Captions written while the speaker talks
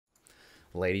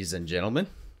Ladies and gentlemen,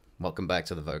 welcome back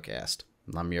to the Vocast.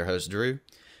 I'm your host, Drew.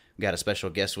 We got a special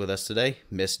guest with us today,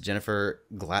 Miss Jennifer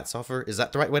Glatzoffer. Is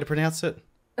that the right way to pronounce it?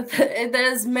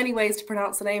 There's many ways to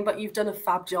pronounce the name, but you've done a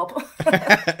fab job.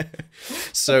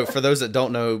 So for those that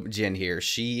don't know Jen here,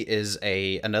 she is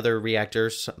another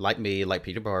reactor like me, like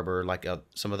Peter Barber, like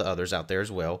some of the others out there as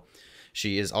well.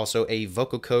 She is also a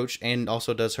vocal coach and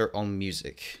also does her own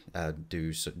music.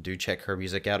 Do check her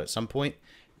music out at some point.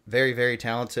 Very, very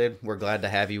talented. We're glad to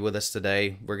have you with us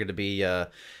today. We're going to be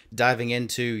diving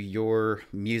into your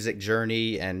music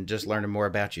journey and just learning more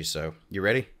about you. So, you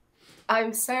ready?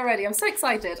 I'm so ready. I'm so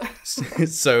excited.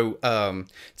 So,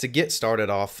 to get started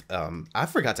off, I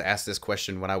forgot to ask this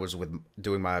question when I was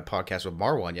doing my podcast with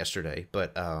Marwan yesterday.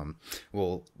 But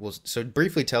so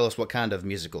briefly tell us what kind of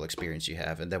musical experience you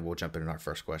have, and then we'll jump into our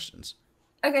first questions.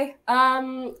 Okay.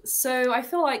 So I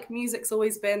feel like music's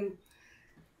always been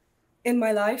in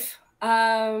my life.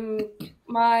 My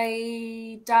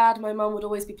dad, my mum would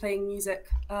always be playing music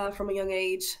from a young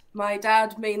age. My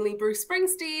dad mainly Bruce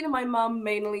Springsteen, and my mum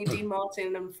mainly Dean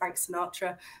Martin and Frank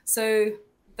Sinatra. So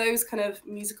those kind of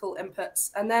musical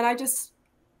inputs. And then I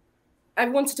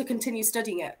wanted to continue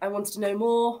studying it. I wanted to know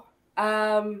more.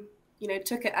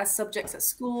 Took it as subjects at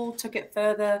school, took it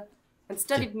further, and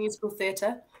studied musical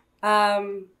theatre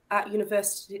at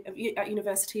university.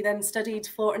 Then studied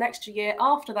for an extra year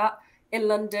after that in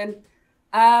London,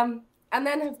 and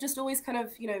then have just always kind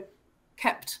of,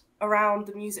 kept around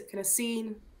the music kind of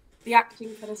scene, the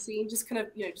acting kind of scene, just kind of,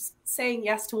 just saying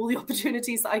yes to all the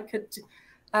opportunities that I could say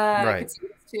yes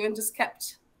to, and just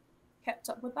kept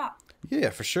up with that. Yeah,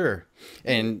 for sure.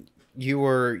 And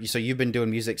you've been doing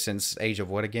music since age of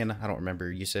what again? I don't remember.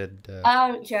 You said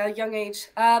young age.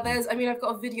 I've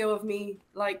got a video of me,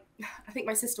 like, I think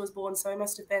my sister was born, so I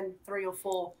must have been 3 or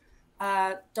 4.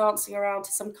 Dancing around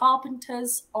to some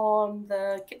Carpenters on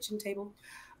the kitchen table,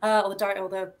 or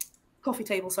the coffee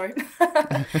table, sorry.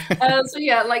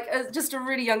 Just a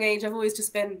really young age, I've always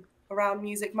just been around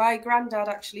music. My granddad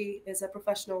actually is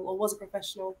was a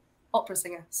professional opera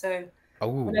singer. So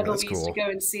whenever we used to go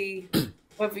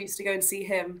and see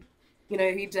him,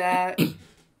 he'd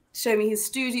show me his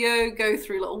studio, go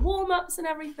through little warm-ups and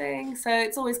everything. So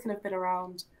it's always kind of been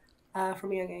around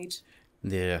from a young age.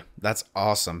 Yeah, that's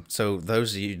awesome. So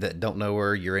those of you that don't know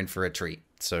her, you're in for a treat.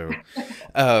 So,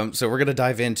 we're going to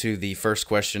dive into the first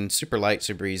question. Super light,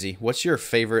 super easy. What's your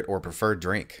favorite or preferred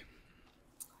drink?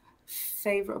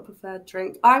 Favorite or preferred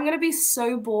drink? I'm going to be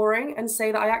so boring and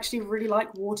say that I actually really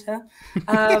like water.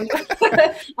 I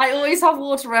always have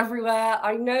water everywhere.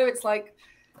 I know it's like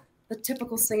the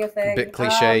typical singer thing. Bit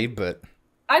cliche, but...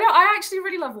 I know, I actually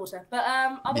really love water. But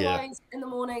otherwise, in the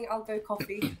morning, I'll go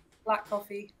coffee. Black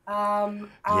coffee.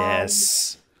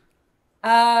 Yes.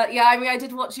 I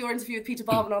did watch your interview with Peter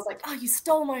Barber, and I was like, oh, you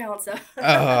stole my answer. Oh,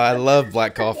 I love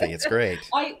black coffee. It's great.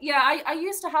 I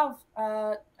used to have,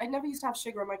 I never used to have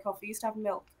sugar in my coffee. I used to have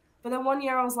milk. But then one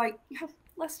year I was like,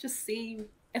 let's just see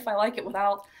if I like it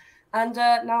without. And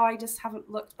now I just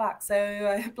haven't looked back.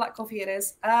 So black coffee it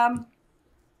is.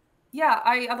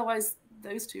 Otherwise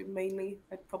those two mainly,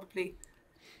 I'd probably...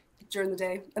 during the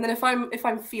day. And then if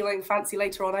I'm feeling fancy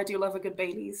later on, I do love a good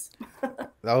Baileys.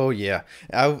 Oh yeah,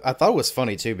 I thought it was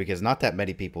funny too because not that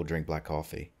many people drink black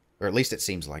coffee, or at least it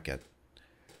seems like it.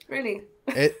 Really?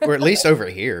 Or at least over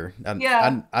here.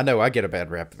 Yeah. I know I get a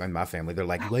bad rap in my family. They're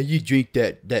like, "Why you drink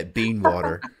that bean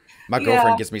water?" My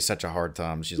girlfriend gives me such a hard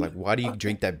time. She's like, "Why do you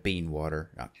drink that bean water?"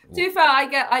 To be fair,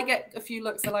 I get a few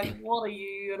looks that are like, "What are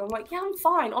you?" And I'm like, "Yeah, I'm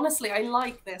fine. Honestly, I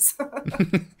like this."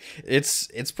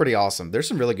 It's pretty awesome. There's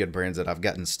some really good brands that I've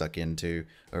gotten stuck into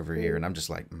over here, and I'm just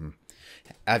like,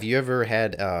 Have you ever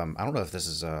had? I don't know if this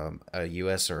is a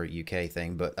U.S. or a U.K.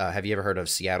 thing, but have you ever heard of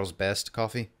Seattle's Best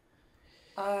coffee?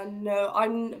 No,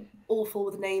 I'm awful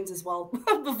with names as well.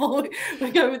 Before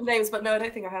we go with names, but no, I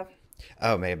don't think I have.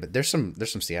 Oh man, but there's some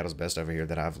Seattle's Best over here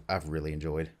that I've really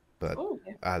enjoyed. But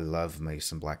Okay. I love me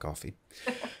some black coffee.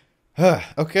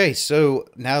 Okay, so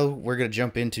now we're gonna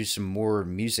jump into some more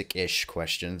music-ish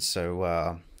questions.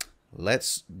 So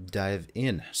let's dive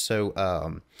in.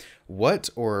 So what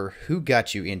or who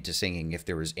got you into singing? If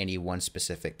there was any one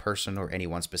specific person or any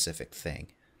one specific thing.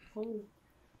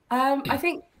 I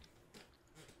think.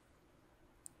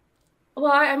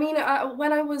 Well,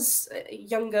 when I was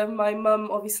younger, my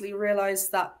mum obviously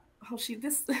realized that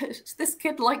this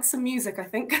kid likes some music. I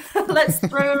think let's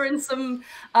throw her in some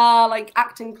like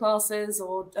acting classes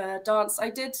or dance. I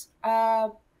did.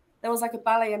 There was like a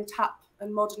ballet and tap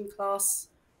and modern class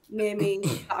near me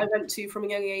that I went to from a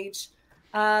young age.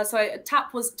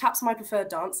 Tap's my preferred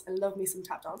dance. I love me some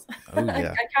tap dance. Oh,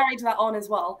 yeah. I carried that on as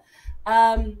well.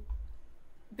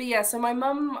 but yeah, so my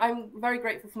mum, I'm very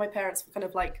grateful for my parents for kind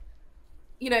of like,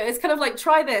 it's kind of like,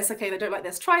 try this. Okay, they don't like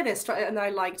this. Try this. Try it. And I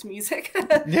liked music.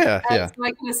 And Yeah, yeah, so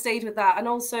I kind of stayed with that. And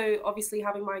also, obviously,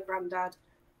 having my granddad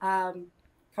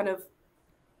kind of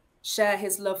share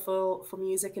his love for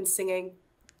music and singing,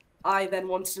 I then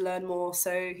wanted to learn more.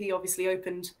 So he obviously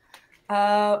opened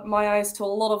my eyes to a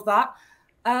lot of that.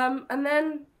 And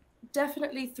then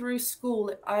definitely through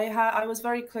school, I was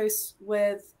very close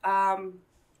with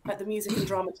like the music and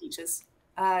drama teachers.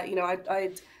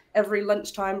 I'd every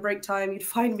lunchtime, break time, you'd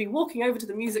find me walking over to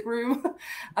the music room,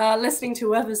 listening to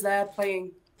whoever's there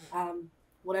playing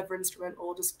whatever instrument,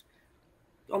 or just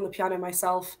on the piano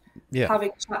myself, yeah. having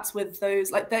chats with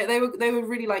those. Like they were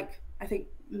really, like, I think,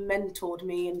 mentored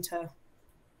me into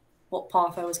what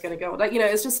path I was going to go. Like,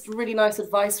 it's just really nice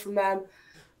advice from them.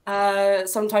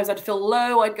 Sometimes I'd feel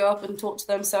low, I'd go up and talk to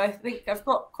them. So I think I've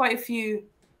got quite a few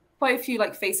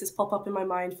like faces pop up in my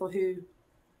mind for who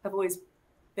have always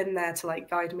been there to like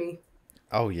guide me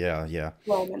Oh yeah, yeah.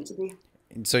 where I'm meant to be.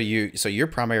 So your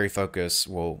primary focus,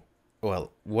 well,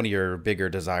 one of your bigger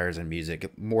desires in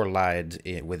music more lied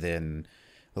within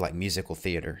like musical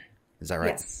theater. Is that right?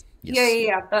 Yes. Yeah, Yes. yeah,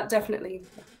 yeah. That definitely.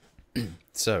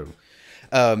 So,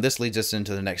 this leads us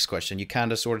into the next question. You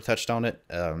kind of sort of touched on it.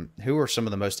 Who are some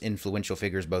of the most influential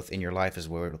figures both in your life as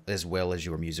well as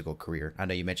your musical career? I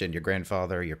know you mentioned your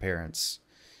grandfather, your parents.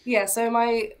 Yeah. So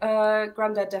my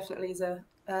granddad definitely is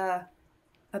a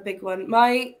big one.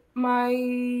 My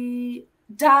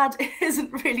dad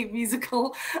isn't really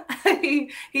musical.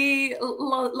 He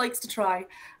likes to try,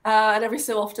 and every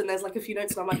so often there's like a few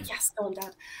notes, and I'm like, yes, go on,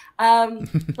 Dad.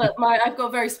 But I've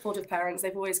got very supportive parents.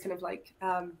 They've always kind of like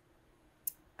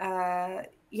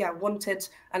yeah, wanted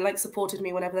and like supported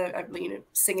me whenever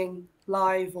singing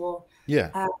live, or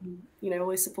Yeah.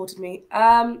 always supported me.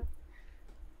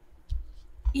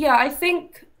 Yeah, I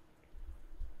think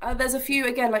there's a few,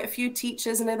 again, like a few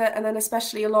teachers, and then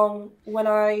especially along when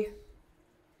I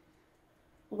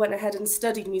went ahead and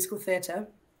studied musical theatre.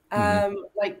 Hmm.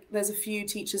 Like there's a few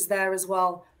teachers there as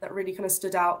well that really kind of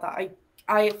stood out, that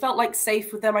I felt like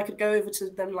safe with them. I could go over to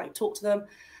them, like talk to them,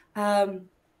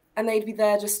 and they'd be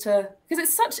there just to,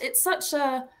 because it's such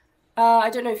a I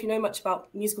don't know if you know much about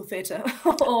musical theatre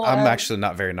or I'm actually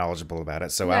not very knowledgeable about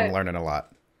it, so I'm no, learning a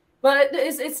lot. but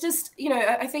it's just,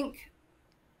 I think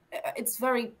it's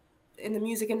very, in the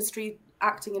music industry,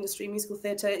 acting industry, musical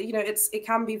theatre, it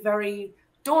can be very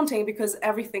daunting because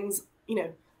everything's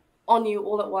on you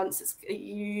all at once.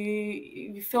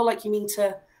 You feel like you need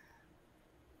to,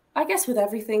 I guess with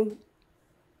everything,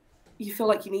 you feel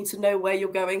like you need to know where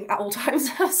you're going at all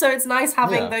times. So it's nice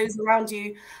having Yeah. those around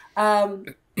you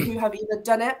who have either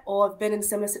done it or have been in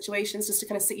similar situations, just to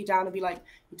kind of sit you down and be like,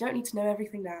 you don't need to know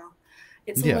everything now.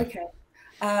 It's all Yeah. okay.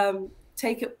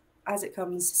 Take it as it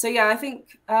comes. So yeah, I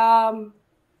think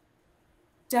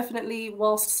definitely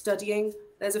whilst studying,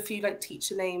 there's a few like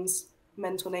teacher names,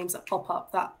 mentor names that pop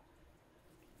up that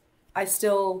I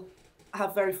still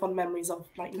have very fond memories of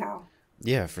right now.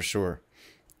 Yeah, for sure.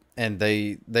 And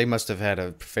they must have had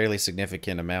a fairly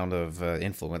significant amount of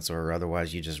influence, or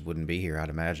otherwise you just wouldn't be here, I'd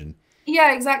imagine.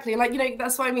 Yeah, exactly. Like,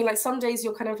 that's what I mean. Like some days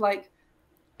you're kind of like,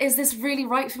 is this really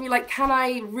right for me? Like, can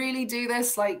I really do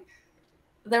this? Like,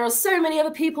 there are so many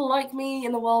other people like me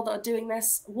in the world that are doing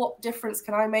this. What difference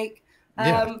can I make?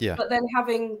 Yeah, yeah. But then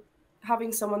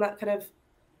having someone that kind of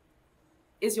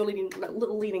is your leading, like,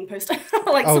 little leading post,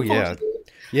 like Oh yeah. supporting you.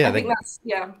 Yeah, I think that that's,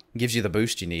 yeah, gives you the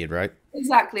boost you need, right?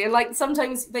 exactly. And like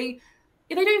sometimes they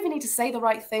don't even need to say the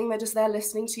right thing. They're just there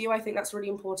listening to you. I think that's really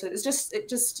important.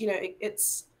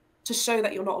 It's to show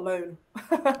that you're not alone. I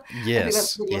think that's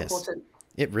Yes, really yes. important.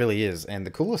 It really is. And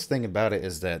the coolest thing about it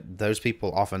is that those people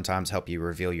oftentimes help you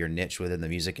reveal your niche within the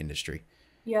music industry.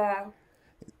 Yeah,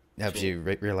 Helps true.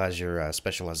 you realize your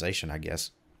specialization, I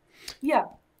guess. Yeah.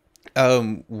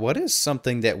 What is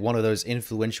something that one of those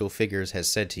influential figures has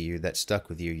said to you that stuck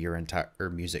with you your entire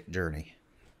music journey?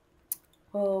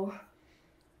 Oh,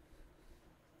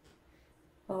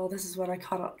 oh, this is when I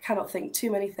cannot think too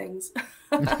many things.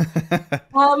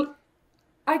 um,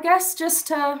 I guess just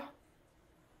to,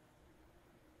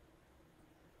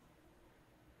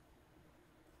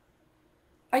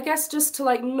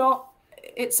 like not.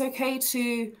 It's okay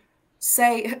to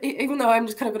say, even though I'm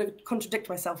just kind of going to contradict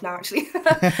myself now, actually,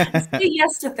 say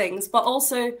yes to things, but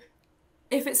also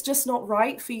if it's just not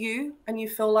right for you and you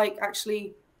feel like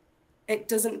actually it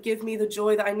doesn't give me the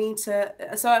joy that I need to.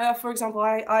 So, for example,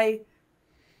 I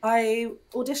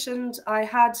auditioned.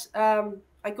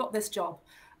 I got this job.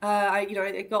 I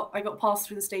got passed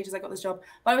through the stages. I got this job,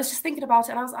 but I was just thinking about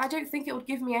it, and I don't think it would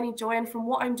give me any joy. And from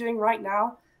what I'm doing right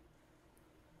now,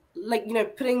 like, you know,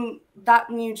 putting that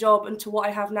new job into what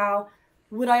I have now,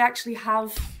 would I actually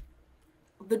have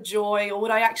the joy, or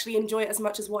would I actually enjoy it as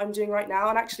much as what I'm doing right now?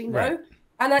 And actually, no. Right.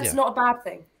 And that's Yeah. not a bad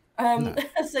thing. No.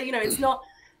 So, you know, it's not,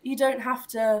 you don't have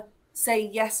to say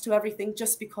yes to everything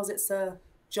just because it's a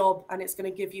job and it's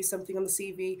going to give you something on the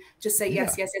CV. Just say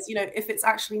yes, Yeah. yes, yes. You know, if it's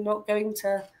actually not going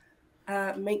to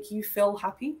make you feel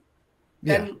happy,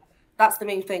 Yeah. then that's the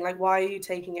main thing. Like, why are you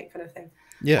taking it, kind of thing.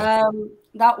 Yeah.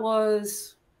 That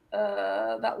was who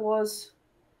was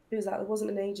that? It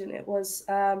wasn't an agent. It was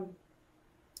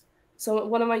so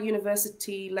one of my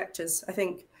university lectures, I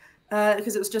think,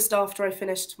 because it was just after I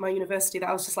finished my university that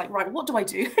I was just like, right, what do I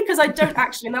do? Because I don't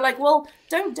actually. And they're like, well,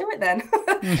 don't do it then.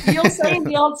 You're saying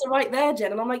the answer right there,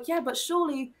 Jen. And I'm like, yeah, but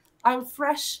surely I'm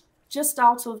fresh, just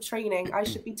out of training. I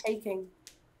should be taking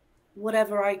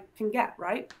whatever I can get,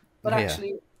 right? But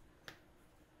actually,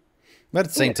 but at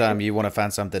the same time, you want to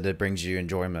find something that brings you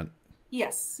enjoyment.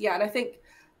 yes, yeah, and I think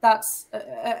that's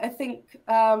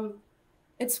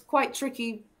it's quite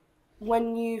tricky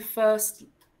when you first,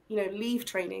 you know, leave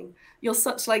training. You're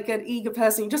such like an eager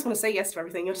person. You just want to say yes to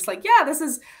everything. You're just like, yeah, this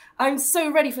is, I'm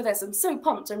so ready for this. I'm so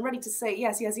pumped. I'm ready to say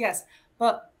yes, yes, yes.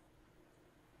 But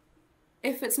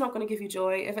if it's not going to give you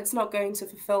joy, if it's not going to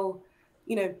fulfill,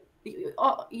 you know,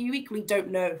 you equally don't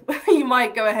know. You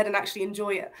might go ahead and actually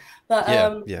enjoy it. But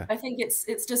I think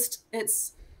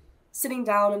it's sitting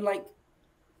down and like,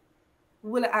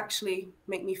 will it actually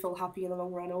make me feel happy in the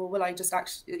long run, or will I just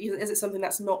actually, is it something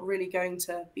that's not really going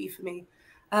to be for me?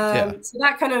 So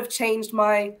that kind of changed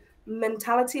my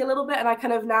mentality a little bit. And I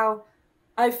kind of now,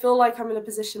 I feel like I'm in a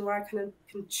position where I kind of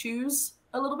can choose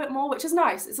a little bit more, which is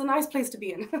nice. It's a nice place to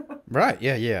be in. Right.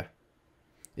 Yeah. Yeah.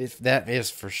 If that is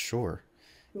for sure.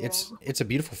 Yeah. It's a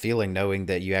beautiful feeling knowing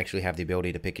that you actually have the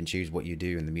ability to pick and choose what you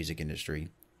do in the music industry.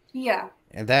 Yeah.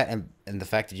 And that, and the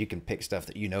fact that you can pick stuff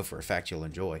that you know for a fact you'll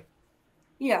enjoy.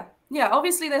 Yeah. Yeah.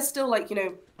 Obviously, there's still like, you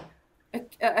know,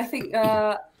 I think,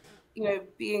 you know,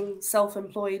 being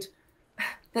self-employed,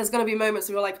 there's going to be moments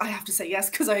where you're like, I have to say yes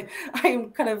because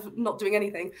I'm kind of not doing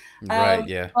anything. Right.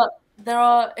 Yeah. But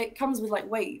it comes with like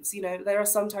waves, you know. There are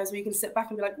some times where you can sit back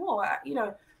and be like, whoa, you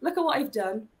know, look at what I've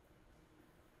done.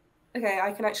 Okay,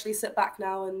 I can actually sit back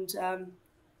now and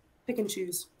pick and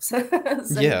choose. So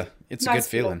yeah, it's nice a good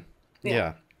feeling.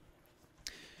 Yeah.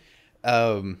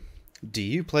 Do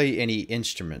you play any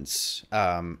instruments?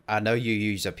 I know you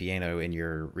use a piano in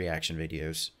your reaction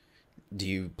videos. Do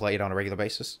you play it on a regular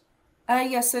basis?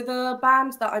 Yeah, so the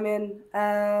band that I'm in,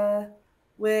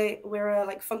 we're a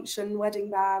like function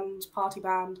wedding band, party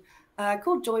band,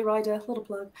 called Joyrider, little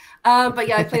plug. But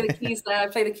yeah, I play the keys there, I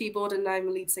play the keyboard, and I'm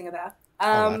a lead singer there.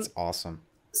 Oh, that's awesome.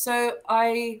 So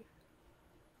I've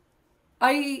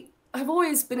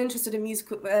always been interested in music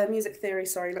theory.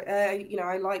 Sorry, you know,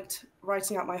 I liked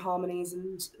writing out my harmonies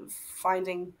and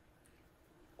finding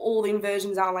all the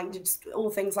inversions out, like just all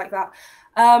things like that.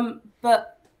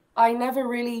 But I never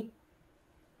really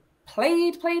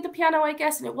played the piano, I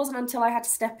guess, and it wasn't until I had to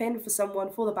step in for someone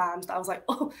for the band that I was like,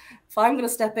 oh, if I'm going to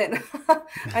step in,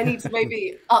 I need to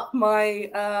maybe up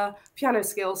my piano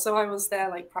skills. So I was there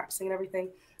like practicing and everything.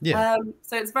 Yeah.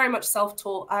 So it's very much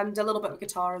self-taught and a little bit of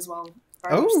guitar as well.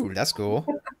 Oh, that's cool.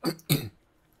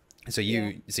 So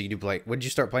you do play. When did you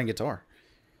start playing guitar?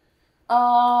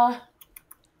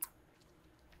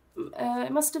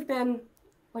 It must have been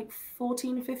like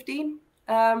 14, 15.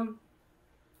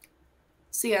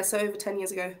 So yeah, so over 10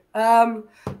 years ago.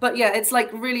 But yeah, it's like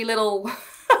really little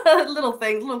little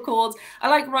things, little chords. I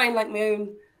like writing like my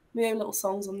own little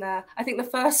songs on there. I think the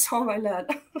first song I learned,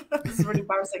 this is really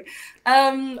embarrassing.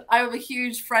 I'm a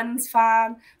huge Friends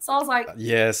fan. So I was like,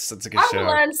 yes, that's a good show. I'm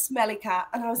gonna learn Smelly Cat.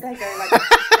 And I was there going like,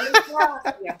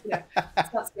 yeah. So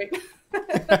that's great.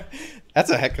 That's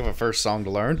a heck of a first song to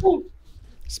learn. Ooh,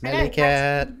 Smelly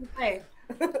Cat.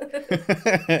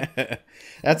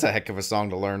 That's a heck of a song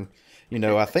to learn. You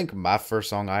know, I think my first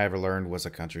song I ever learned was a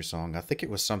country song. I think it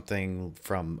was something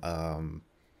from,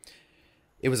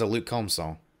 it was a Luke Combs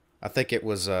song. I think it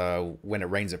was When It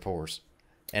Rains It Pours.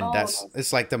 And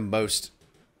it's like the most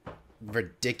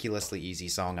ridiculously easy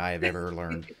song I have ever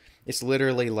learned. It's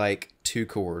literally like 2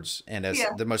 chords, and it's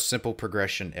the most simple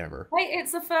progression ever. Wait,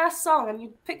 it's the first song, and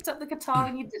you picked up the guitar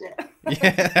and you did it.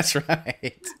 Yeah, that's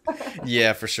right.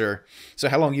 Yeah, for sure. So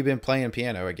how long you been playing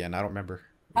piano again? I don't remember.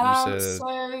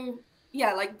 So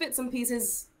yeah, like bits and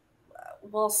pieces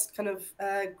whilst kind of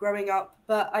growing up.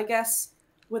 But I guess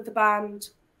with the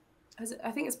band,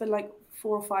 I think it's been like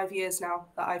 4 or 5 years now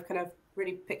that I've kind of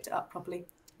really picked it up properly.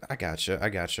 I gotcha.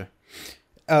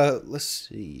 Let's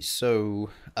see. So,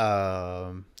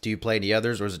 do you play any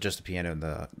others, or is it just the piano and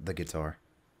the guitar?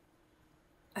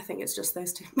 I think it's just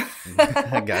those two.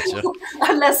 I gotcha.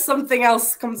 Unless something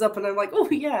else comes up and I'm like, oh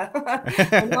yeah,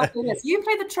 I'm not doing this. You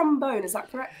play the trombone, is that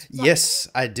correct? Yes,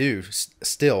 I do.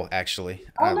 Still, actually.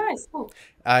 Oh, nice. Cool.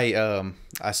 I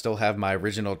still have my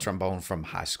original trombone from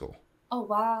high school. Oh,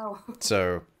 wow.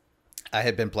 So I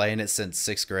had been playing it since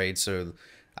sixth grade. So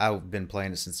I've been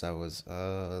playing it since I was,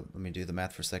 let me do the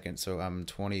math for a second. So I'm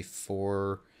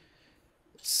 24.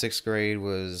 Sixth grade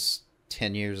was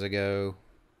 10 years ago,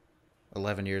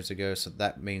 11 years ago. So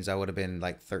that means I would have been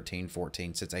like 13,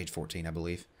 14 since age 14, I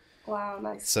believe. Wow,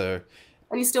 nice. So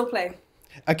And you still play?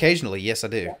 occasionally, yes, I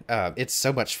do. Yeah. It's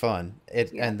so much fun.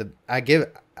 Yeah. And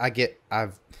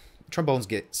trombones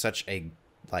get such a,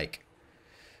 like,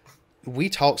 we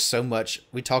talk so much,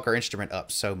 we talk our instrument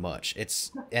up so much.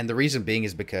 And the reason being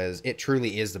is because it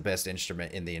truly is the best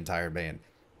instrument in the entire band.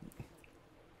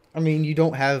 I mean, you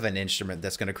don't have an instrument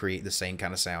that's going to create the same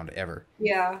kind of sound ever.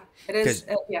 Yeah, it is.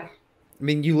 Yeah. I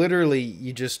mean, you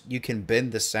can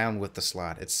bend the sound with the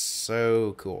slide. It's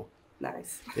so cool.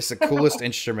 Nice. It's the coolest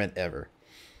instrument ever.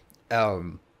 I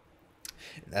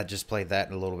just played that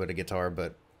and a little bit of guitar,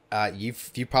 but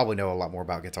you probably know a lot more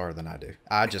about guitar than I do.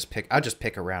 I just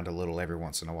pick around a little every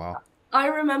once in a while. I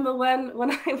remember when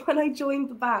I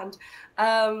joined the band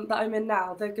that I'm in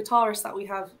now, the guitarist that we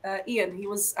have, Ian, he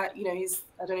was, he's,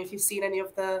 I don't know if you've seen any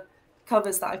of the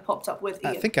covers that I popped up with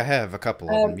Ian. I think I have a couple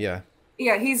of them, yeah.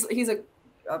 Yeah, he's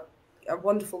a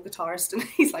wonderful guitarist, and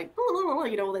he's like,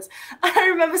 all this. I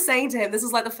remember saying to him, this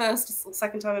was like the first or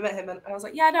second time I met him, and I was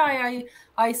like, yeah, no,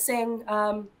 I sing,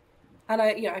 and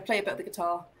I play a bit of the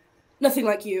guitar. Nothing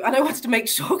like you. And I wanted to make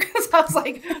sure, because I was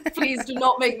like, please do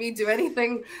not make me do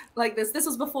anything like this. This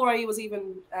was before I was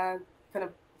even kind of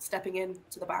stepping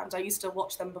into the band. I used to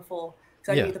watch them before,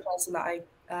 because I knew the person that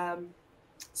I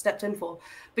stepped in for.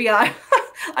 But yeah,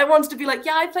 I wanted to be like,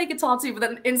 yeah, I play guitar too. But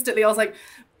then instantly I was like,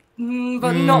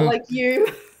 but not like you.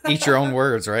 Eat your own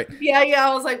words, right? Yeah.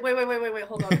 I was like, wait,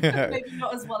 hold on. Maybe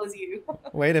not as well as you.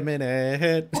 Wait a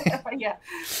minute. Yeah.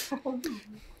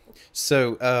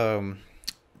 So,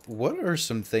 what are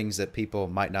some things that people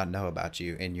might not know about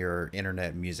you in your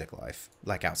internet music life,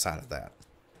 like outside of that?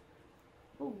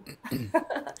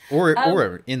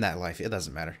 or in that life, it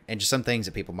doesn't matter. And just some things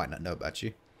that people might not know about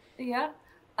you. Yeah.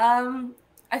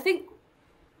 I think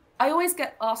I always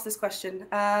get asked this question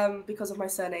because of my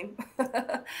surname.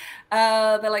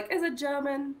 They're like, is it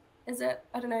German? Is it,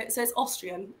 I don't know. So it's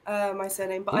Austrian, my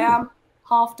surname, but I am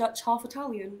half Dutch, half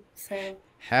Italian. So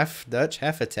half Dutch,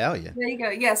 half Italian. There you go.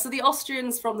 Yeah, so the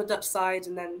Austrians from the Dutch side,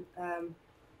 and then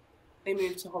they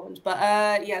moved to Holland.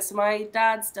 But yeah, so my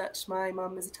dad's Dutch, my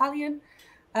mum is Italian.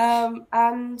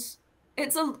 And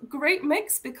it's a great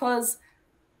mix because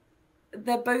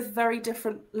they're both very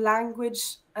different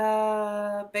language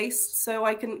based. So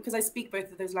because I speak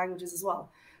both of those languages as well.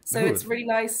 So it's really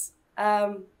nice.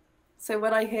 So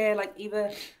when I hear like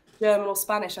either German or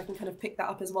Spanish, I can kind of pick that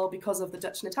up as well because of the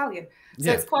Dutch and Italian.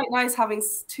 So it's quite nice having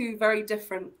two very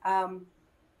different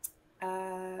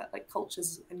like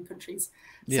cultures and countries.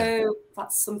 So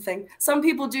that's something. Some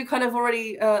people do kind of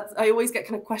already, I always get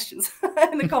kind of questions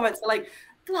in the comments. They're like,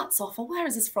 Glatzoff, where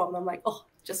is this from? And I'm like, oh,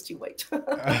 just you wait.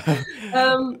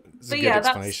 It's a good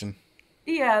explanation.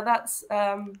 That's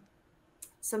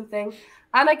something.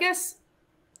 And I guess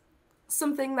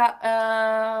something that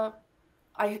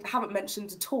I haven't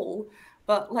mentioned at all,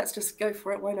 but let's just go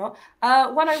for it. Why not?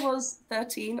 When I was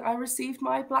 13, I received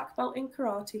my black belt in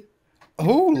karate.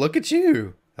 Oh, look at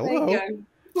you. Hello. There you go.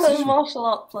 Little martial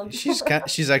art plug. She's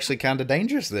actually kind of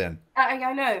dangerous then.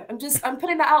 I know. I'm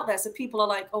putting that out there so people are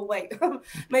like, oh wait,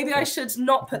 maybe I should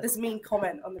not put this mean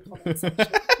comment on the comment section.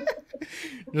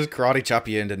 Just karate chop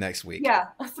you into next week. Yeah,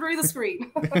 through the screen.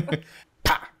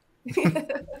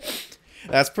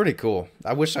 That's pretty cool.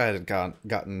 I wish I had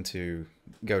gotten to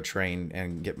go train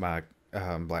and get my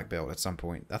black belt at some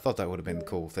point. I thought that would have been the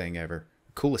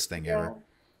coolest thing ever.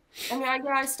 I mean,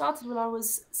 I started when I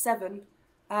was 7.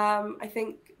 I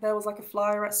think there was like a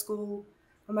flyer at school,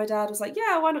 and my dad was like,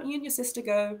 "Yeah, why don't you and your sister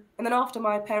go?" And then after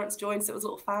my parents joined, so it was a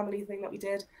little family thing that we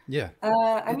did. Yeah.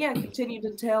 And yeah, continued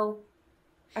until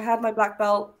I had my black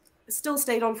belt. Still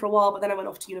stayed on for a while, but then I went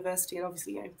off to university, and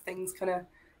obviously, things kind of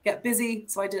get busy,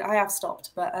 so I have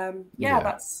stopped. But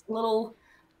that's a little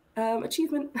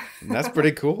achievement. That's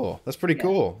pretty cool. That's pretty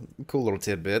cool. Cool little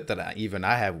tidbit that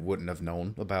I wouldn't have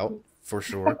known about for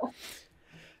sure.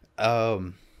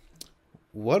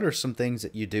 What are some things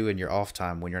that you do in your off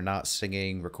time when you're not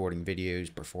singing, recording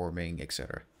videos, performing,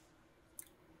 etc.?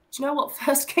 Do you know what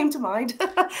first came to mind?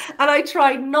 And I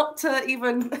tried not to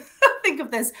even think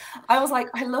of this. I was like,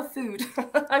 I love food.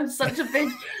 I'm such a big,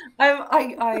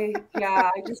 I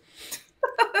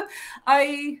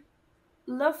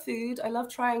love food. I love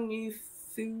trying new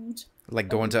food. Like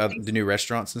going to the new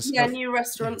restaurants and Yeah, stuff? new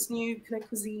restaurants, new kind of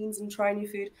cuisines, and trying new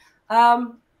food.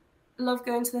 Um, love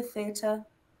going to the theatre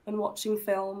and watching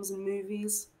films and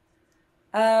movies.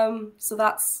 So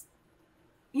that's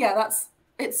yeah, that's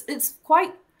it's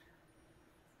quite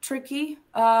tricky.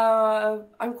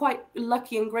 I'm quite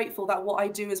lucky and grateful that what I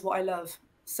do is what I love.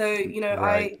 So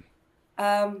Right.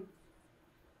 um,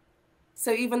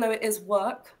 so even though it is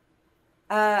work,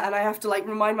 and I have to like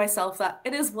remind myself that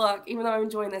it is work, even though I'm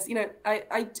enjoying this.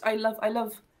 I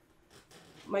love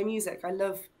my music. I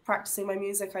love practicing my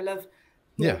music. I love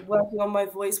Yeah. working on my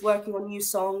voice, working on new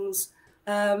songs.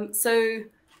 So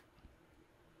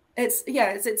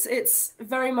it's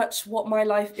very much what my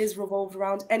life is revolved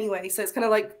around anyway. So it's kind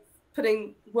of like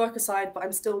putting work aside, but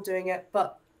I'm still doing it.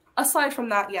 But aside from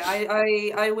that, yeah,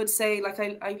 I would say like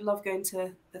I love going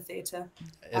to the theater.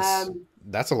 It's Um,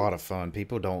 that's a lot of fun.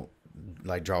 People don't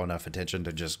like draw enough attention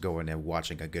to just going and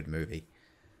watching a good movie.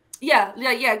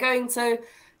 yeah, going to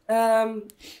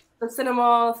the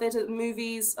cinema, theater,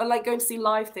 movies. I like going to see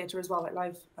live theater as well, like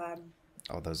live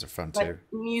Oh, those are fun like too.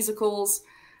 musicals,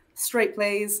 straight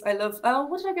plays. I love. Oh,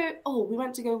 what did I go? Oh, we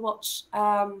went to go watch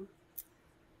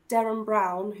Darren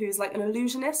Brown, who's like an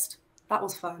illusionist. That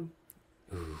was fun.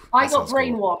 Ooh, I that got sounds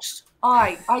cool. brainwashed.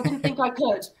 I didn't think I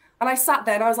could, and I sat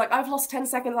there and I was like, I've lost 10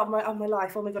 seconds of my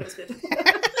life. Oh my god, it's good.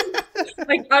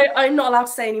 Like I'm not allowed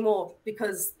to say anymore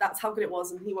because that's how good it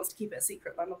was, and he wants to keep it a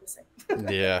secret. But I'm not gonna say.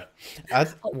 Yeah.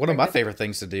 Oh, One of very my good. favorite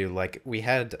things to do, like we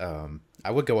had,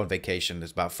 I would go on vacation.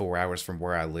 It's about 4 hours from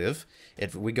where I live.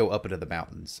 If we go up into the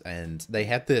mountains, and they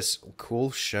had this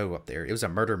cool show up there. It was a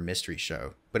murder mystery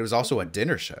show, but it was also a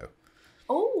dinner show.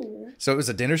 Oh, So it was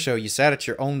a dinner show. You sat at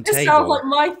your own this sounds table. like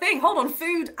my thing. Hold on,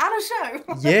 food and a show.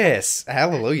 Yes,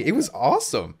 hallelujah. It was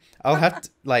awesome. I'll have to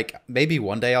like maybe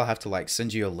one day I'll have to like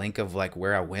send you a link of like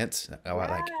where I went.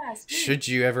 Like Yes, please. should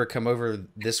you ever come over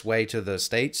this way to the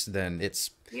States, then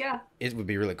Yeah. it would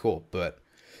be really cool. But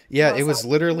yeah, Oh, it was sounds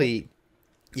good. literally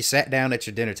you sat down at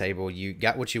your dinner table, you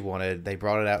got what you wanted, they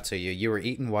brought it out to you. You were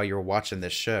eating while you were watching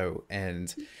this show,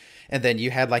 and then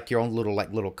you had like your own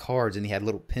little cards, and you had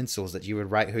little pencils that you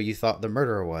would write who you thought the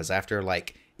murderer was after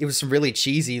like it was some really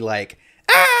cheesy like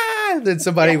ah, then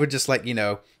somebody Yeah. would just like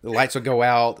the lights would go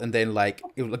out, and then like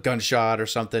it was a gunshot or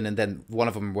something, and then one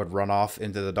of them would run off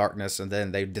into the darkness, and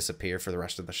then they'd disappear for the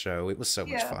rest of the show. It was so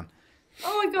much Yeah. fun.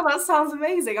 Oh my god, that sounds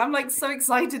amazing. I'm like so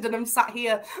excited and I'm sat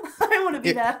here. I want to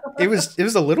be It there. it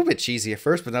was a little bit cheesy at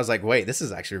first, but I was like, wait, this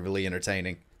is actually really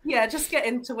entertaining. Yeah, just get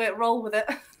into it, roll with it.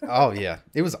 Oh yeah,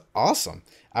 it was awesome.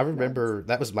 I Nice. remember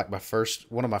that was like my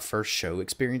first one of my first show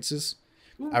experiences.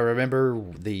 I Mm. remember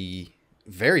the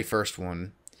very first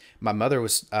one. My mother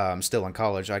was still in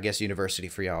college, I guess university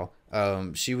for y'all.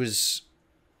 She was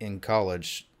in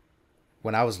college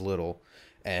when I was little,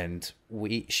 and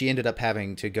we she ended up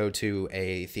having to go to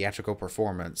a theatrical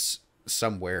performance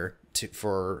somewhere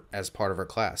for as part of her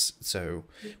class. So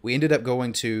we ended up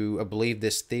going to I believe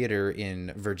this theater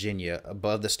in Virginia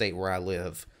above the state where I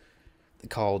live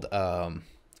called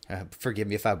forgive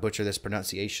me if I butcher this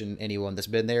pronunciation, anyone that's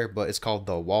been there, but it's called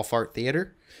the Walfart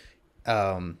Theater.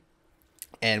 Um,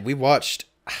 and we watched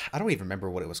I don't even remember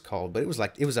what it was called, but it was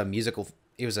like it was a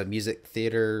music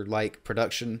theater like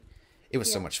production. It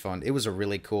was so Yeah. much fun. It was a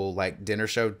really cool like dinner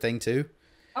show thing too.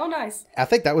 Oh, nice. I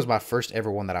think that was my first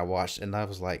ever one that I watched, and I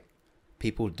was like,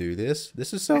 people do this?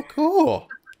 This is so cool.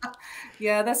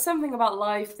 Yeah, there's something about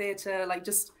live theatre, like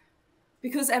just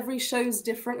because every show's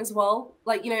different as well.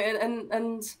 Like,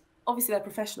 and obviously they're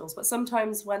professionals, but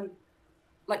sometimes when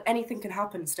like anything can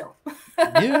happen still.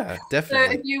 Yeah, So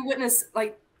if definitely. you witness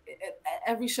like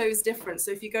every show is different.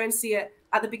 So if you go and see it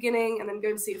at the beginning and then go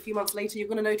and see it a few months later, you're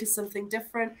going to notice something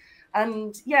different.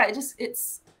 And yeah,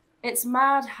 it's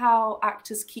mad how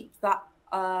actors keep that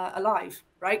alive,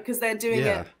 right? Because they're doing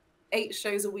Yeah. it 8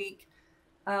 shows a week,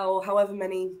 or however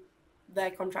many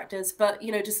their contract is. But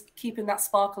just keeping that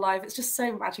spark alive, it's just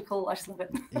so magical. I just love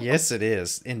it. Yes, it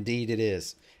is. Indeed, it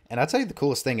is. And I'll tell you the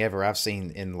coolest thing ever I've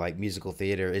seen in like musical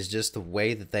theater is just the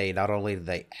way that they not only do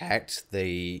they act,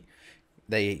 they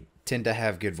tend to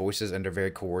have good voices and they're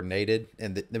very coordinated.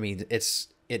 And I mean,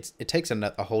 it takes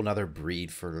a whole nother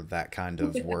breed for that kind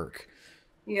of work.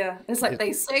 Yeah, it's like It,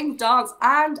 they sing, dance,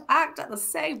 and act at the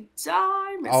same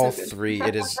time. It's all so good. three,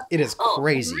 it is Oh,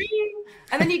 crazy. three.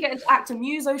 And then you get into actor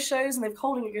muso shows and they're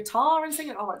holding a guitar and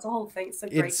singing. Oh, it's a whole thing. It's so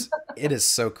great. It is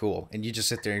so cool, and you just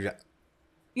sit there and go,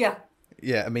 Yeah,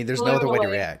 yeah. I mean, there's no blown other way to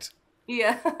away. react.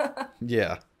 Yeah.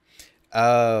 Yeah.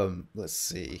 Let's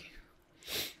see.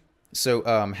 So,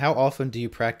 how often do you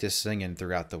practice singing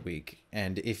throughout the week,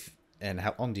 and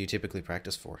how long do you typically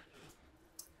practice for?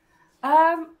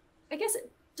 um, I guess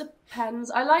it depends.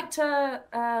 I like to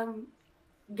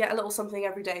get a little something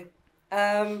every day.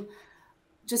 Um,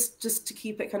 just to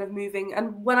keep it kind of moving.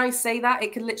 And when I say that,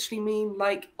 it can literally mean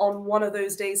like on one of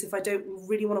those days, if I don't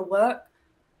really want to work,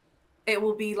 it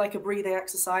will be like a breathing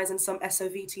exercise and some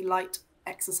SOVT light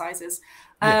exercises.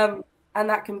 Yeah. And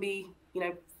that can be,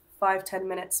 5-10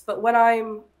 minutes. But when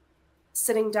I'm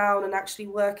sitting down and actually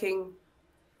working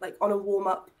like on a warm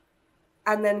up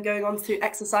and then going on to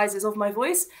exercises of my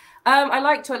voice, I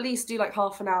like to at least do like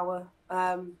half an hour,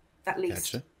 at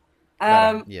least.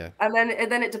 Gotcha. Yeah. And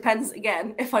then it depends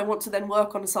again if I want to then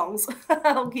work on the songs.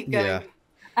 I'll keep going.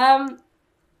 Yeah.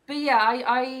 But yeah,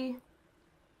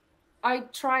 I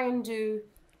try and do.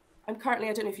 I'm currently,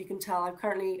 I don't know if you can tell, I'm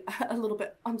currently a little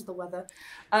bit under the weather.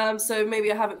 So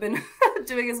maybe I haven't been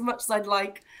doing as much as I'd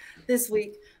like this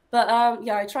week. But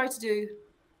yeah, I try to do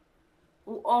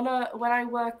when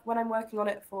I'm working on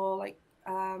it for like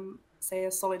say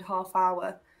a solid half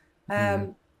hour. I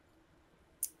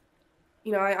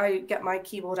get my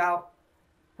keyboard out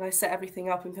and I set everything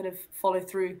up and kind of follow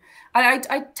through.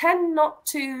 I tend not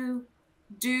to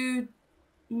do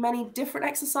many different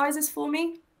exercises for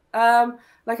me.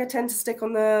 Like I tend to stick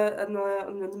on the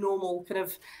normal kind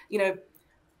of,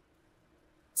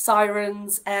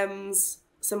 sirens, M's,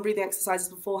 some breathing exercises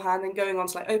beforehand, and going on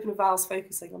to like open vowels,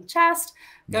 focusing on chest,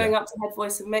 going up to head,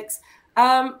 voice, and mix.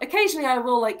 Occasionally I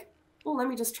will like, oh, let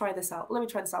me just try this out. Let me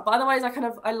try this out. But otherwise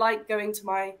I like going to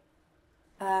my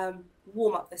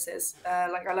warm up. This is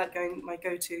like I like going my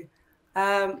go-to.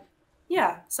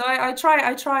 Yeah. So I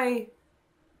try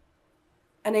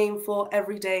and aim for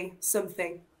every day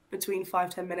something between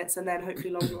 5-10 minutes, and then hopefully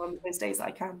longer on those days that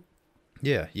I can.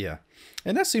 Yeah, yeah.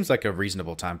 And that seems like a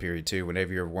reasonable time period too,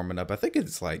 whenever you're warming up. I think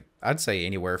it's like, I'd say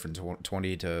anywhere from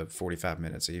 20 to 45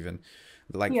 minutes even.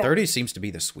 Like 30 seems to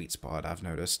be the sweet spot, I've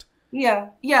noticed.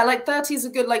 Yeah. Yeah, like 30 is a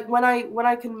good, like when I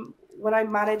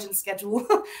manage and schedule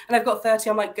and I've got 30,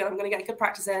 I'm like, good, I'm going to get good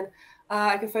practice in.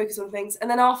 I can focus on things. And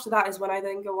then after that is when I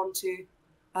then go on to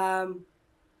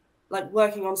like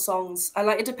working on songs. And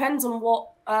like, it depends on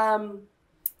what,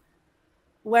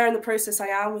 where in the process I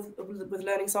am with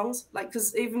learning songs. Like,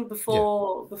 because even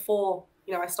before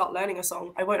I start learning a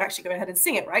song, I won't actually go ahead and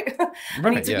sing it, right? I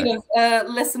need to kind of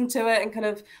listen to it and kind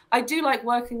of. I do like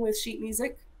working with sheet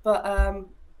music, but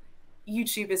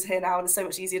YouTube is here now, and it's so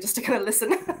much easier just to kind of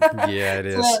listen. Yeah, it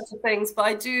is. To things, but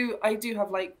I do have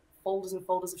like folders and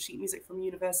folders of sheet music from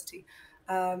university,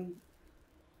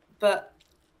 but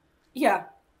yeah.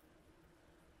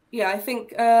 Yeah, I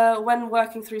think when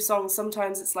working through songs,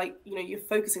 sometimes it's like, you're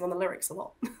focusing on the lyrics a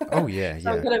lot. Oh, yeah,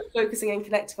 So I'm kind of focusing and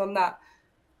connecting on that.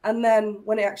 And then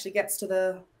when it actually gets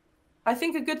to I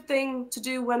think a good thing to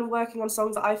do when working on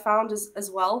songs that I found is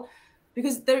as well,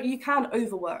 because you can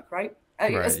overwork, right?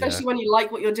 Especially when you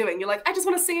like what you're doing. You're like, I just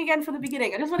want to sing again from the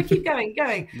beginning. I just want to keep going.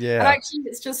 Yeah. And actually,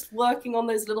 it's just working on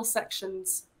those little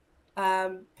sections,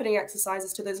 putting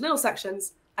exercises to those little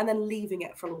sections, and then leaving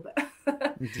it for a little bit.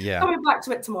 Yeah. Coming back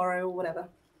to it tomorrow or whatever.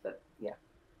 But yeah.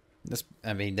 That's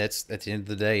at the end of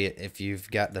the day, if you've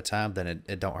got the time, then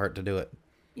it don't hurt to do it.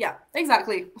 Yeah,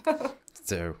 exactly.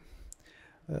 So,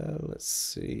 let's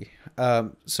see.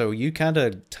 So you kind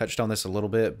of touched on this a little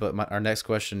bit, but our next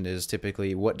question is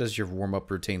typically, what does your warm-up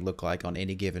routine look like on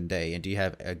any given day? And do you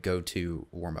have a go-to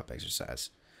warm-up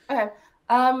exercise? Okay.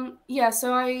 Yeah,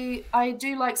 so I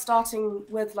do like starting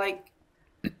with like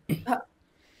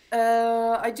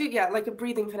I do, yeah, like a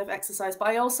breathing kind of exercise, but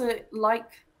I also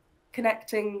like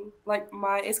connecting like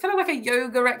it's kind of like a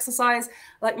yoga exercise,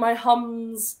 like my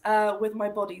hums with my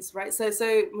bodies, right?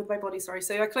 So with my body, sorry.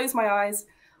 So I close my eyes,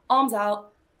 arms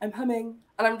out, I'm humming,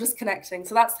 and I'm just connecting.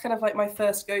 So that's kind of like my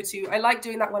first go-to. I like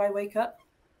doing that when I wake up.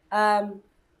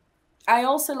 I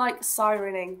also like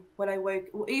sirening when I wake,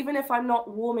 even if I'm not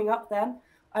warming up then.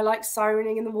 I like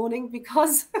sirening in the morning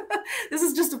because this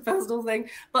is just a personal thing,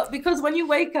 but because when you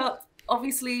wake up,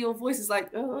 obviously your voice is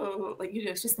like, oh, like,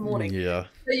 it's just the morning. Yeah.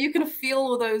 So you can feel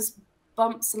all those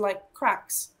bumps and like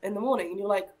cracks in the morning, and you're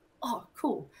like, oh,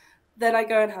 cool. Then I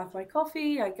go and have my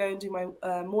coffee, I go and do my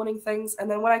morning things, and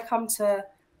then when I come to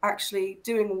actually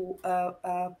doing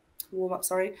warm up,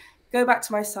 go back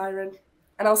to my siren,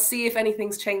 and I'll see if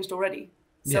anything's changed already.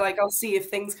 So like I'll see if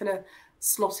things kind of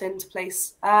slot into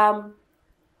place.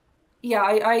 Yeah,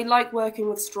 I like working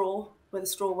with a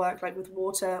straw work, like with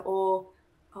water or,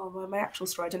 my actual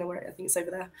straw, I don't know where I think it's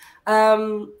over there.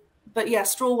 But yeah,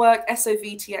 straw work,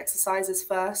 SOVT exercises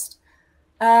first.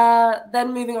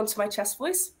 Then moving on to my chest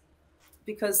voice,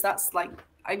 because that's like,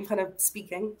 I'm kind of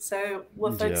speaking. So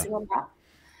we're focusing on that.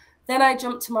 Then I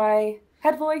jump to my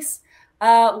head voice,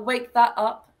 wake that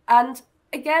up. And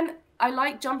again, I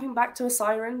like jumping back to a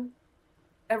siren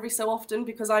every so often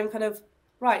because I'm kind of,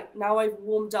 right, now I've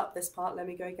warmed up this part, let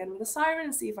me go again with a siren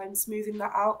and see if I'm smoothing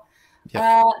that out.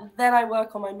 Yep. Then I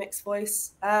work on my mixed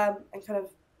voice and kind of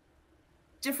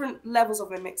different levels of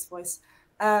my mixed voice.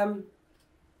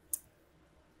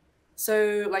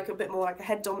 So like a bit more like a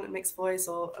head dominant mixed voice,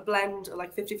 or a blend, or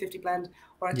like 50-50 blend,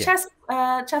 or a chest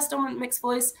dominant mixed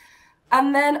voice.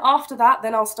 And then after that,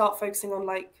 then I'll start focusing on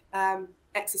like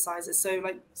exercises. So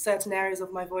like certain areas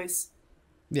of my voice.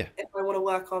 Yeah. If I want to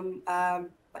work on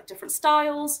like different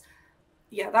styles,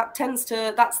 that's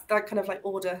that kind of like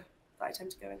order that I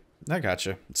tend to go in. I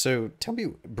gotcha. So tell me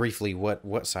briefly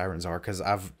what sirens are, because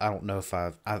I don't know if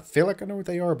I feel like I know what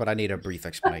they are, but I need a brief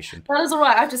explanation. That is all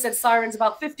right. I've just said sirens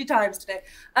about 50 times today.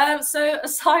 So a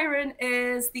siren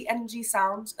is the NG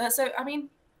sound. So I mean,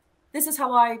 this is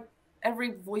how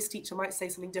every voice teacher might say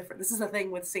something different. This is the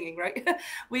thing with singing, right?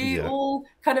 We all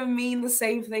kind of mean the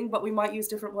same thing, but we might use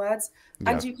different words.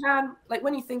 And you can, like,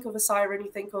 when you think of a siren, you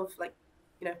think of like,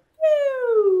 you know,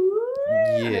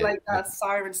 like that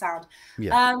siren sound.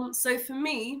 So for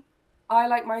me, I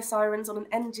like my sirens on an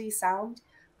NG sound.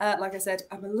 Like I said,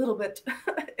 I'm a little bit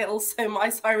ill, so my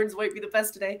sirens won't be the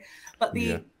best today. But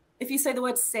if you say the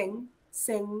word sing,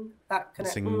 that kind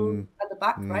of at the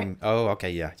back, right? Oh,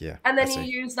 okay, yeah. And then you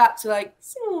use that to like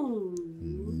sing.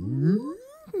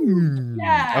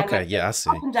 Okay, like, I see.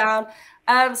 Up and down.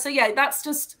 So yeah, that's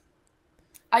just.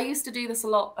 I used to do this a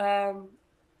lot.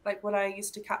 Like when I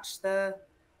used to catch the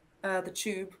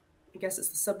tube. I guess it's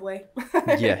the subway.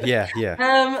 Yeah.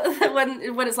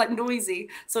 When it's like noisy,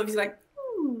 so if you're like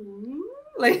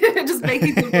just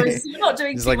making the voice, you're not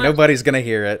doing. It's too like much. Nobody's gonna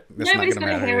hear it. Nobody's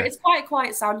gonna hear it. It's quite a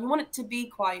quiet sound. You want it to be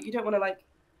quiet. You don't want to like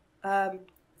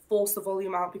force the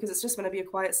volume out, because it's just going to be a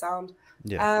quiet sound.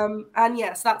 And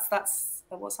yes, that's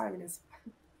what siren is.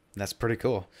 That's pretty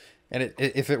cool. And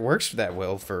if it works that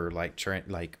well for like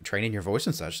training your voice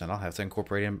and such, then I'll have to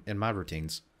incorporate it in my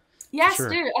routines. Yes, do.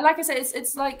 And like I said,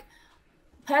 it's like,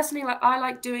 personally, like I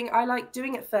like doing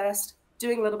it first,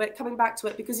 doing a little bit, coming back to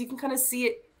it, because you can kind of see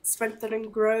it strengthen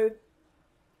and grow.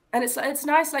 And it's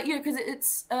nice, like, you know, because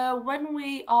it's when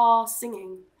we are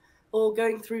singing or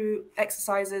going through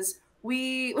exercises,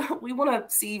 we want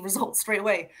to see results straight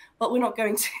away, but we're not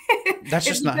going to. That's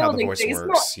just not how the voice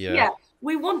works.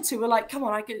 We want to. We're like, come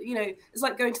on, I could, you know, it's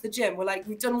like going to the gym. We're like,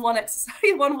 we've done one exercise,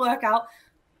 one workout.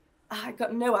 I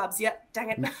got no abs yet.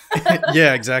 Dang it.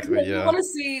 Yeah, exactly.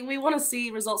 We want to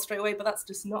see results straight away, but that's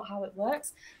just not how it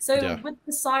works. So with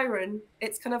the siren,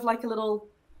 it's kind of like a little.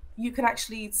 You can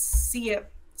actually see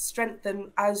it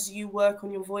strengthen as you work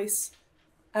on your voice,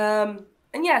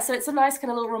 and yeah, so it's a nice kind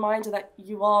of little reminder that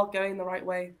you are going the right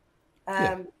way.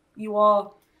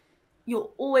 You're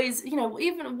always, you know,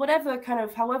 even whatever kind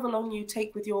of however long you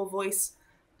take with your voice,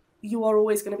 you are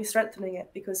always going to be strengthening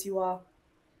it because you are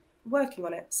working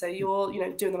on it. So you're, you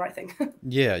know, doing the right thing.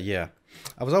 Yeah.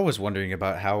 I was always wondering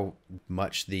about how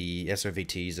much the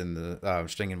SOVTs and the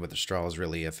stringing with the straws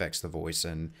really affects the voice.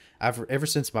 And ever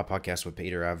since my podcast with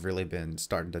Peter, I've really been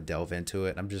starting to delve into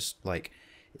it. I'm just like,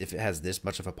 if it has this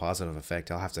much of a positive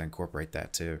effect, I'll have to incorporate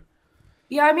that too.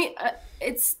 Yeah, I mean,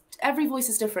 every voice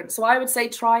is different. So I would say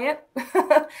try it.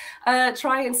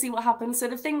 Try and see what happens. So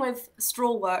the thing with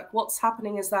straw work, what's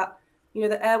happening is that, you know,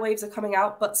 the airwaves are coming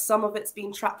out, but some of it's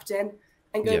being trapped in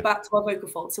and go back to our vocal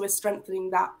folds. So we're strengthening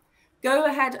that. Go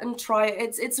ahead and try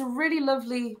it. It's a really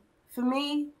lovely, for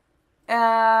me,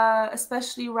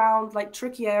 especially around like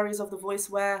tricky areas of the voice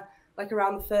where, like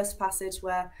around the first passage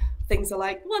where things are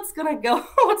like, what's going to go?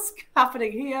 What's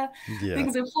happening here? Yeah.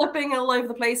 Things are flipping all over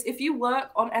the place. If you work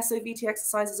on SOVT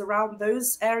exercises around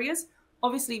those areas,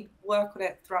 obviously work on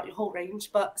it throughout your whole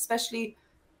range, but especially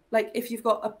like if you've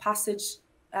got a passage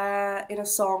in a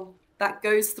song that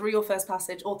goes through your first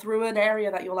passage or through an area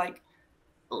that you're like,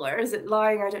 where is it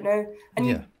lying? I don't know.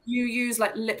 And you use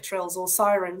like lip trills or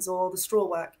sirens or the straw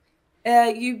work.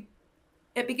 It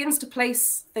begins to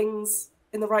place things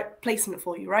in the right placement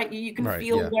for you, right? You can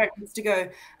feel where it needs to go,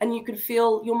 and you can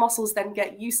feel your muscles then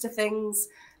get used to things.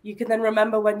 You can then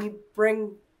remember when you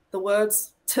bring the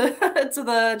words to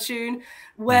the tune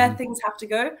where things have to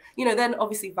go. You know, then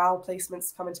obviously vowel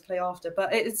placements come into play after,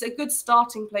 but it's a good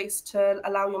starting place to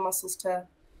allow your muscles to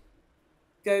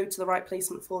go to the right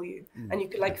placement for you, and you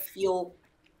can like feel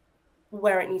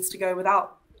where it needs to go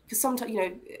without, because sometimes, you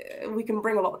know, we can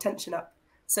bring a lot of tension up,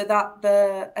 so that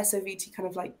the SOVT kind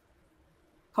of like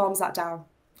calms that down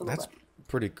a little bit.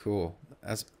 Pretty cool.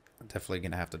 That's definitely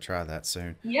gonna have to try that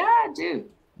soon. Yeah, do.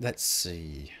 Let's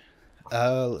see.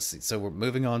 So we're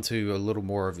moving on to a little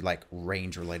more of like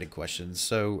range related questions.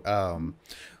 So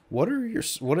what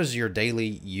is your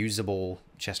daily usable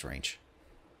chest range?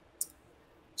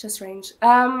 Chest range.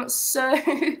 So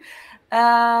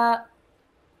uh,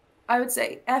 I would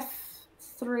say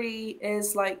F3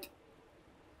 is like,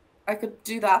 I could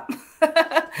do that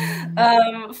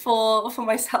for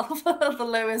myself. The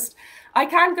lowest. I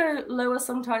can go lower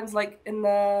sometimes, like in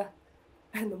the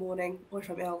morning, or if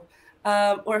I'm ill,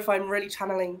 or if I'm really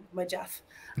channeling my Jeff.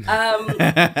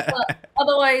 But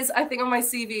otherwise, I think on my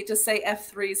CV, just say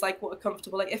F3 is like what are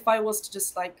comfortable. Like if I was to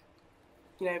just like,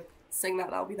 sing that,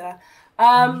 that'll be there.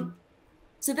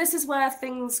 So this is where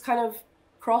things kind of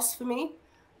cross for me.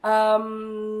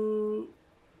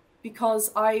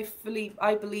 Because I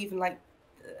believe in like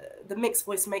the mixed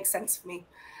voice makes sense for me.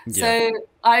 Yeah. So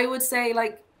I would say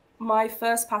like my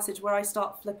first passage where I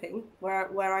start flipping,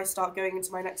 where I start going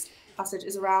into my next passage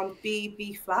is around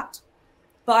B flat,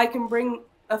 but I can bring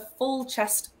a full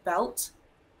chest belt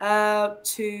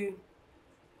to,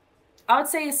 I would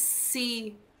say a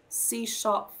C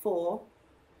sharp 4.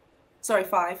 Sorry,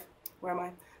 5. Where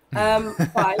am I?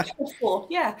 5, 4.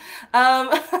 Yeah.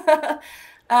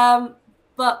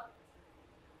 But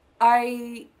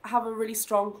I have a really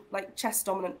strong like chest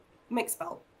dominant mixed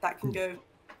belt that can go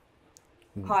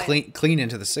higher. Clean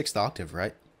into the 6th octave,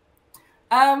 right?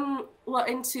 Well,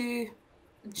 into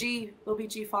G, it'll be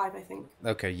G5, I think.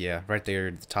 Okay, yeah, right there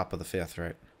at the top of the 5th,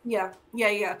 right? Yeah.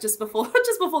 Just before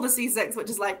the C6, which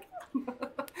is like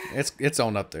it's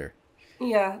on up there.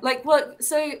 Yeah, like well,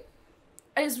 so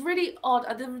it's really odd.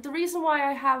 The reason why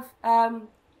I have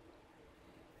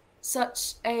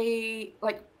such a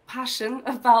like passion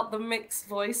about the mixed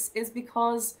voice is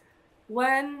because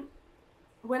when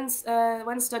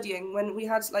studying, when we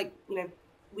had like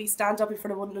we stand up in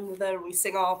front of one another and we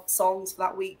sing our songs for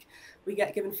that week, we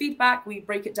get given feedback, we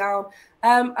break it down,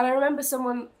 and I remember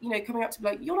someone coming up to me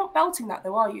like, "You're not belting that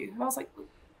though, are you?" And I was like,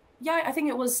 "Yeah, I think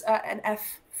it was an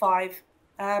F5,"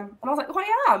 and I was like, "Oh,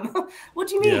 I am." What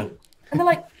do you mean? Yeah. And they're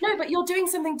like, "No, but you're doing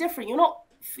something different. You're not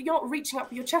reaching up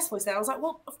with your chest voice there." I was like,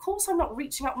 "Well, of course I'm not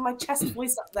reaching up with my chest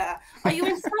voice up there. Are you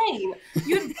insane?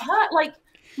 You'd hurt. Like,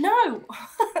 no."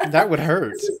 That would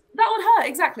hurt. That would hurt,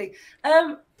 exactly.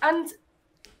 And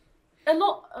a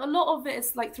lot of it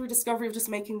is like through discovery of just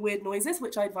making weird noises,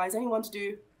 which I advise anyone to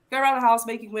do. Go around the house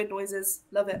making weird noises.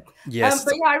 Love it. Yes.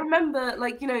 But yeah, I remember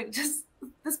like, just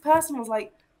this person was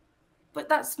like, "But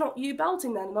that's not you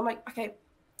belting then." And I'm like, okay,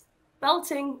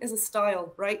 belting is a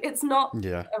style, right? It's not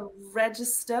a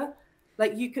register.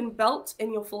 Like you can belt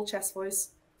in your full chest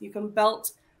voice. You can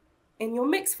belt in your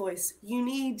mixed voice. You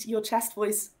need your chest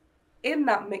voice in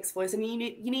that mixed voice, and you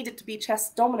need it to be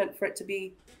chest dominant for it to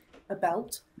be a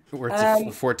belt. For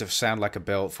it to sound like a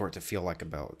belt, for it to feel like a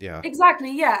belt. Yeah.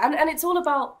 Exactly. Yeah, and it's all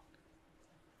about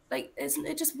like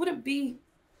it just wouldn't be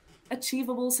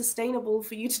achievable, sustainable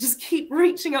for you to just keep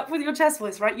reaching up with your chest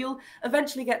voice, right? You'll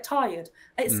eventually get tired.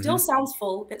 It still sounds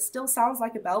full. It still sounds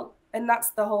like a belt, and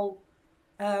that's the whole.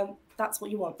 That's what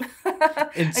you want,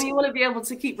 and you want to be able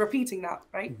to keep repeating that,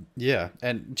 right? Yeah,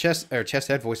 and chest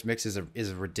head voice mix is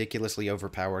a ridiculously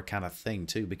overpowered kind of thing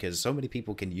too, because so many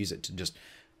people can use it to just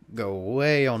go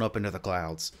way on up into the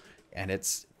clouds, and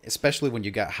it's especially when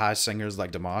you got high singers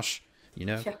like Dimash,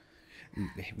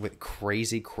 with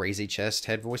crazy chest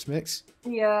head voice mix.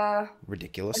 Yeah,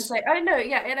 ridiculous. It's like I don't know,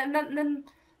 yeah, and then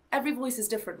every voice is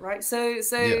different, right? So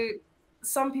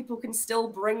some people can still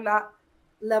bring that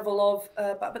level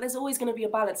of but there's always going to be a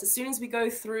balance. As soon as we go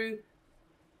through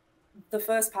the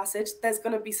first passage, there's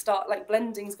going to be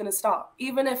blending is going to start,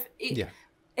 even if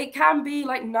it can be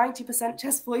like 90%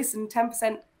 chest voice and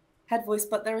 10% head voice,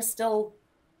 but there is still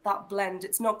that blend.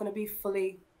 It's not going to be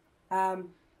fully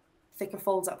thicker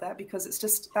folds up there, because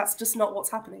that's just not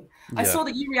what's happening. I saw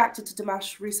that you reacted to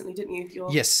Dimash recently, didn't you?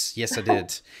 Yes, I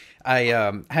did.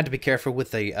 I had to be careful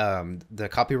with the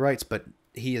copyrights, but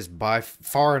he is by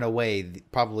far and away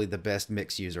probably the best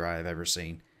mix user I have ever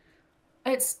seen.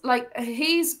 It's like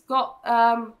he's got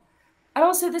and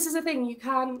also this is the thing, you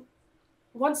can,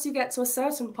 once you get to a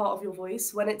certain part of your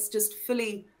voice when it's just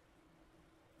fully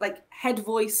like head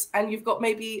voice and you've got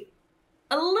maybe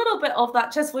a little bit of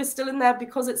that chest voice still in there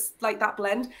because it's like that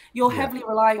blend, you're heavily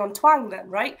relying on twang then,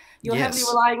 right? You're heavily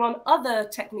relying on other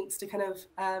techniques to kind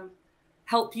of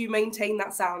help you maintain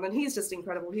that sound, and he's just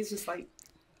incredible. He's just like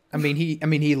I mean,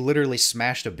 he literally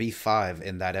smashed a B5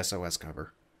 in that SOS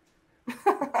cover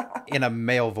in a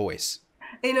male voice.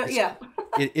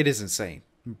 It is insane.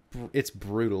 It's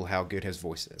brutal how good his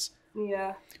voice is.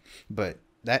 Yeah. But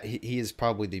that he is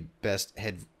probably the best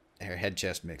head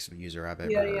chest mix user I've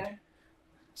ever heard.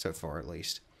 So far, at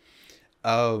least.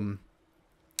 So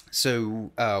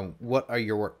what are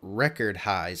your record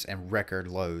highs and record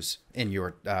lows in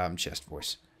your chest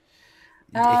voice,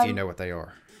 if you know what they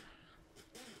are?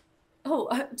 Oh,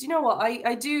 do you know what?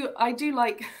 I do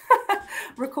like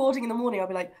recording in the morning. I'll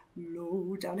be like,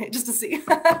 low down here just to see.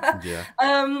 Yeah.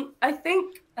 I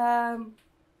think I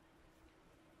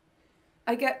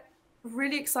get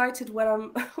really excited when I'm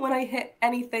when I hit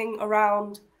anything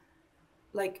around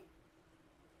like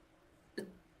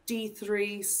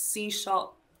D3, C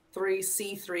sharp 3,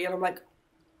 C3, and I'm like,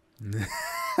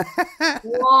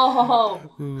 whoa.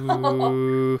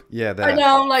 Ooh, yeah, I that.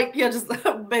 know, I'm like, yeah, just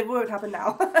it won't happen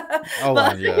now. Oh,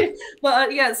 but yeah.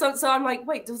 but yeah, so I'm like,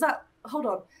 wait, does that hold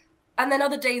on? And then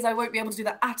other days I won't be able to do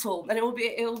that at all. And it'll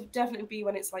definitely be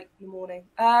when it's like in the morning.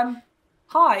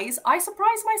 Highs, I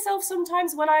surprise myself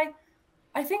sometimes when I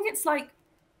think it's like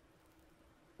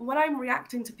when I'm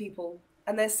reacting to people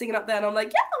and they're singing up there and I'm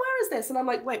like, yeah, where is this? And I'm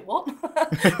like, wait, what?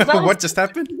 What just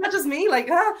happened? Is that just me? Like,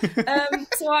 huh?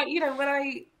 So I,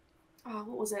 when what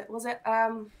was it? Was it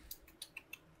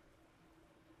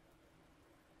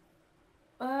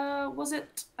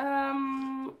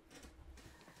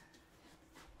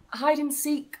hide and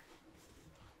seek?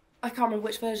 I can't remember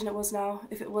which version it was now.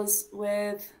 If it was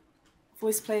with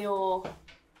voice play or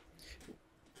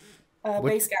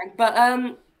bass gang, but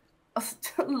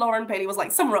Lauren Bailey was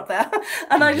like somewhere up there,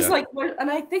 and I just and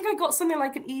I think I got something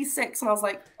like an E6, and I was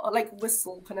like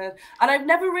whistle kind of, and I've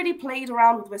never really played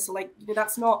around with whistle, like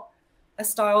that's not a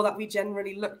style that we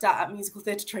generally looked at musical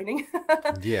theatre training.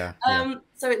 Yeah.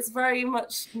 So it's very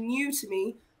much new to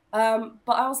me. But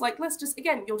I was like, let's just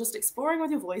you're just exploring with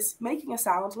your voice, making a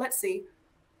sound. Let's see,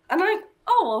 and I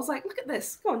was like, look at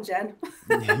this, go on, Jen.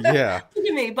 Yeah. Look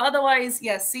at me. But otherwise,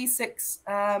 yeah,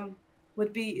 C6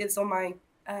 would be it's on my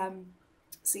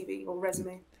CV or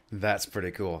resume. That's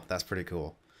pretty cool. That's pretty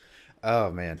cool.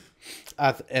 Oh man,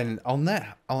 and on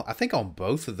that, I think on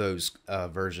both of those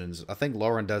versions, I think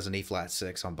Lauren does an E flat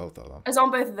 6 on both of them. It's on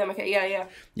both of them. Okay, yeah.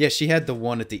 Yeah, she had the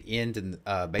one at the end in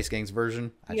Bass Gang's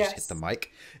version. I just hit Yes. the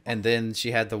mic, and then she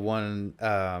had the one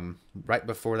right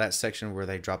before that section where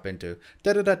they drop into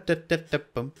da da da da da da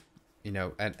boom.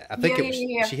 And I think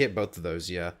Yeah. she hit both of those.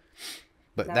 Yeah,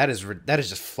 but No. that is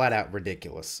just flat out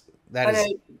ridiculous. That I is.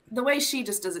 know the way she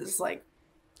just does it is like.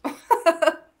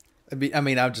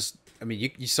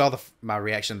 You saw my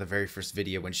reaction to the very first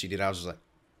video when she did. I was just like,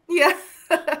 Yeah.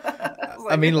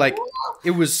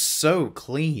 It was so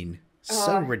clean,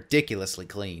 so ridiculously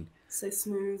clean. So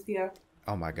smooth, yeah.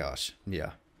 Oh my gosh,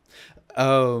 yeah.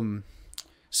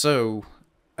 So,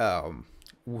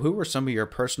 who are some of your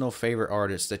personal favorite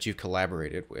artists that you've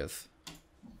collaborated with?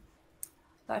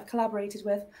 That I've collaborated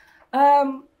with.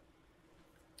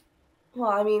 Well,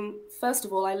 I mean, first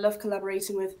of all, I love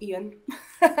collaborating with Ian.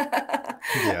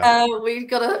 Yeah. We've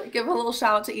got to give a little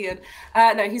shout out to Ian.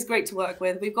 No, he's great to work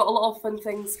with. We've got a lot of fun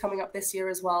things coming up this year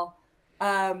as well.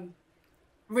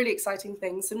 Really exciting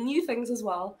things, some new things as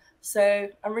well. So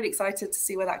I'm really excited to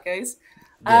see where that goes.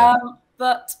 Yeah.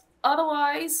 But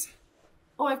otherwise,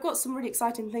 I've got some really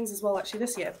exciting things as well actually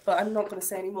this year, but I'm not going to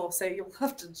say any more, so you'll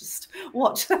have to just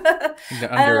watch.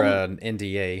 Under an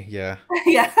NDA, yeah.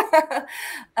 Yeah.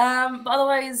 But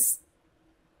otherwise,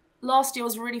 last year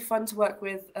was really fun to work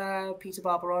with Peter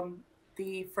Barber on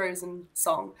the Frozen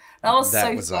song. That was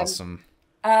so fun. Awesome.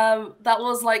 That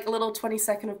was like a little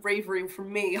 20-second of bravery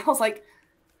from me. I was like,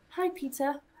 hi,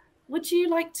 Peter, would you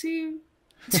like to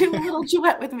do a little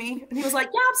duet with me? And he was like,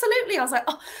 yeah, absolutely. I was like,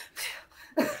 oh.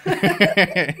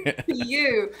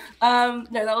 You. No,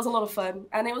 that was a lot of fun.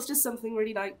 And it was just something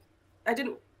really like, I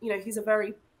didn't, he's a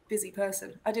very busy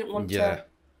person. I didn't want to,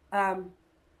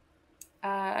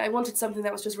 I wanted something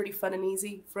that was just really fun and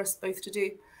easy for us both to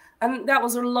do. And that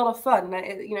was a lot of fun.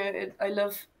 It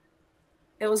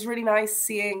was really nice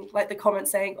seeing like the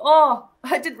comments saying, oh,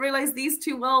 I didn't realize these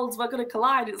two worlds were going to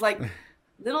collide. It's like,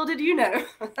 little did you know.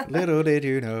 Little did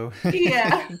you know.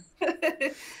 Yeah.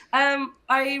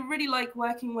 I really like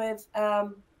working with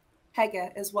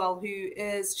Hege as well,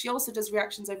 she also does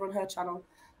reactions over on her channel.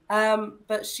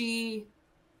 But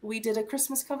we did a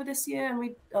Christmas cover this year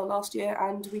and last year,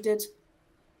 and we did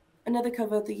another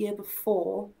cover the year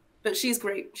before. But she's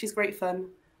great. She's great fun.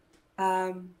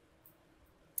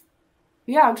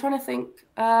 Yeah, I'm trying to think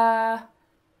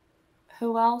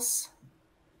who else.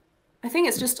 I think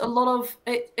it's just a lot of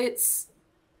it's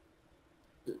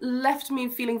left me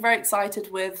feeling very excited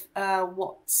with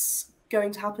what's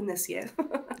going to happen this year.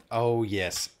 Oh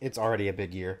yes, it's already a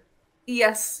big year.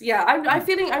 Yes, yeah. I'm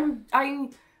feeling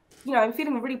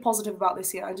really positive about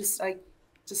this year. I just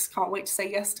can't wait to say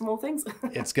yes to more things.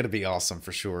 It's gonna be awesome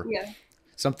for sure. Yeah.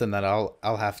 Something that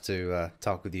I'll have to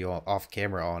talk with you off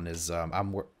camera on is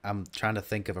I'm trying to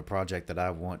think of a project that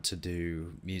I want to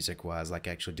do music wise, like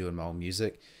actually doing my own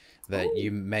music that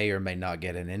you may or may not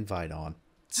get an invite on.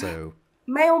 So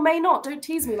may or may not. Don't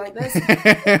tease me like this.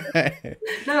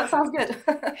 No, that sounds good.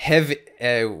 Heavy.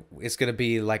 It's gonna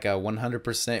be like a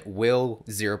 100% will,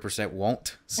 0%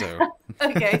 won't. So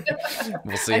Okay.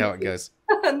 we'll see how it goes.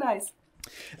 Nice.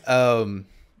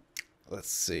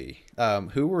 Let's see.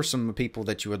 Who were some people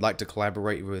that you would like to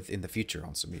collaborate with in the future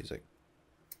on some music?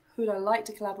 Who'd I like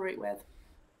to collaborate with?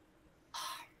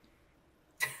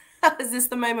 Is this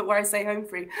the moment where I say home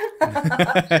free?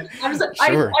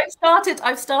 Sure.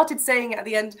 I've started saying it at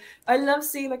the end. I love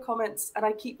seeing the comments, and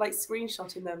I keep like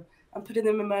screenshotting them and putting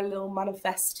them in my little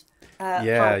manifest.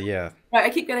 Yeah. Right, I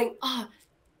keep getting,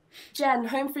 Jen,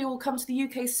 Home Free will come to the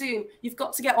UK soon. You've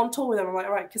got to get on tour with them. I'm like,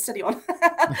 all right, steady on.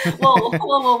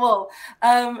 whoa.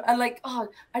 And like,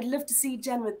 I'd love to see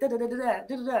Jen with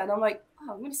da-da-da-da-da-da-da. And I'm like,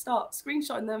 I'm going to start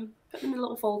screenshotting them, put them in a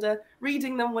little folder,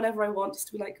 reading them whenever I want, just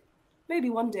to be like, maybe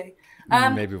one day.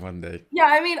 Maybe one day. Yeah,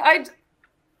 I mean,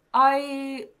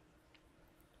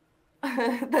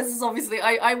 this is obviously,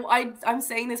 I'm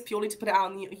saying this purely to put it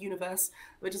out in the universe,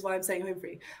 which is why I'm saying Home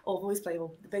Free or Voice Play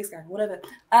or the Bass Gang, whatever.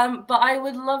 But I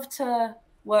would love to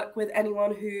work with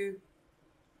anyone who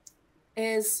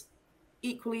is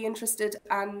equally interested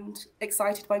and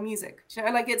excited by music. Do you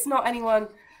know, like, it's not anyone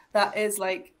that is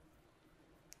like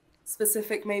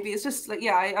specific. Maybe it's just like,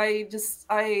 yeah,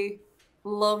 I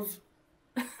love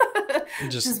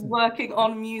just working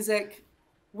on music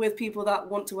with people that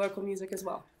want to work on music as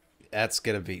well. That's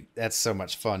so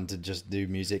much fun to just do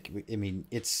music. I mean,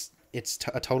 it's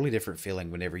a totally different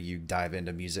feeling whenever you dive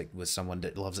into music with someone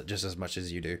that loves it just as much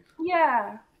as you do.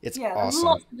 Yeah. It's awesome. There's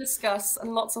lots to discuss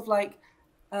and lots of like,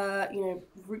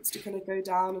 routes to kind of go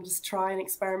down and just try and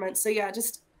experiment. So yeah,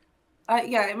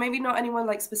 maybe not anyone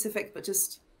like specific, but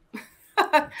just,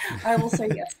 I will say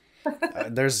yes.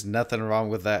 There's nothing wrong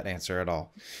with that answer at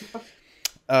all.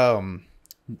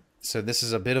 So this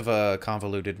is a bit of a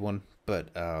convoluted one,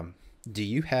 but do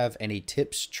you have any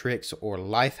tips, tricks, or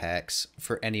life hacks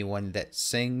for anyone that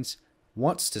sings,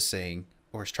 wants to sing,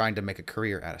 or is trying to make a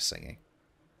career out of singing?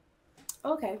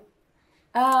 Okay.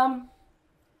 I'm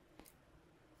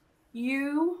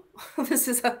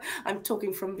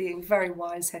talking from being very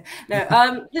wise here.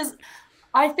 No,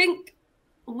 I think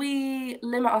we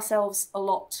limit ourselves a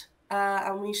lot,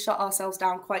 and we shut ourselves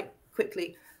down quite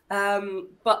quickly.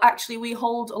 But actually we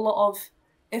hold a lot of,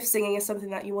 if singing is something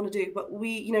that you want to do, but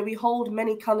we hold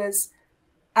many colors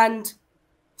and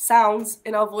sounds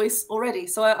in our voice already.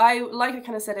 So I like I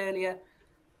kind of said earlier,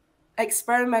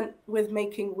 experiment with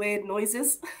making weird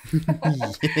noises.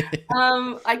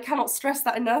 I cannot stress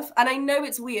that enough. And I know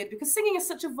it's weird because singing is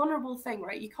such a vulnerable thing,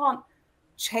 right? You can't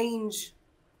change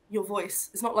your voice.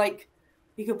 It's not like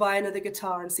you could buy another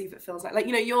guitar and see if it feels like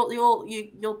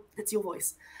it's your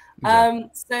voice. Yeah.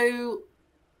 So,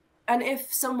 and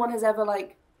if someone has ever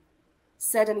like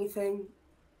said anything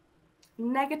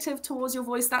negative towards your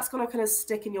voice, that's going to kind of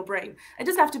stick in your brain. It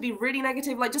doesn't have to be really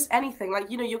negative, like just anything, like,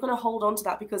 you're going to hold on to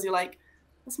that because you're like,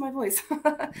 that's my voice.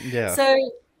 Yeah. So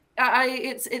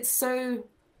it's so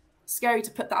scary to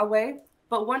put that away.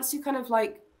 But once you kind of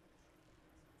like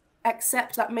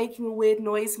accept that making a weird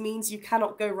noise means you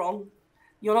cannot go wrong,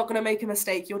 you're not going to make a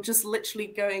mistake, you're just literally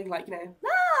going like,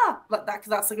 like that, because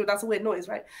that's a weird noise,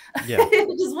 right? Yeah.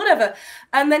 Just whatever.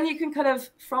 And then you can kind of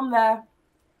from there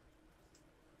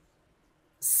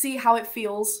see how it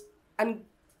feels and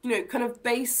kind of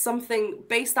base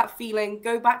that feeling,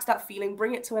 go back to that feeling,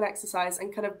 bring it to an exercise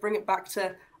and kind of bring it back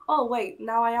to, oh wait,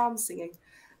 now I am singing.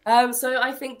 So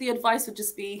I think the advice would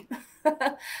just be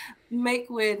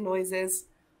make weird noises,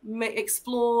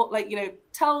 explore, like,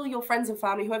 tell your friends and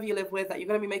family, whoever you live with, that you're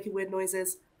going to be making weird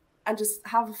noises, and just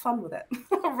have fun with it.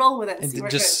 Roll with it. And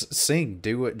just sing.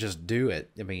 Do it. Just do it.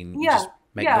 I mean, just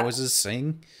make noises,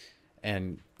 sing.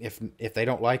 And if they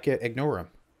don't like it, ignore them.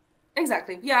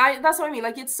 Exactly. Yeah, that's what I mean.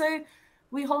 Like,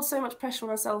 we hold so much pressure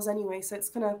on ourselves anyway. So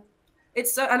and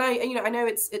I know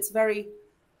it's very,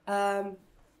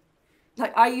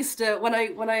 like I used to, when I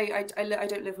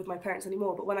don't live with my parents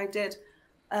anymore, but when I did,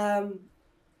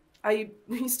 I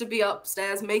used to be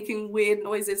upstairs making weird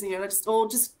noises,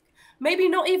 just maybe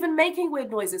not even making weird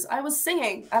noises. I was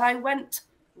singing and I went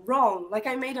wrong. Like,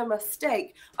 I made a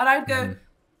mistake and I'd go,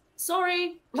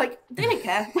 sorry, like, they didn't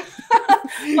care.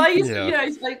 But I used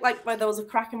to, like when there was a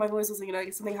crack in my voice or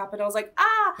something happened, I was like,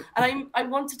 and I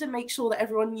wanted to make sure that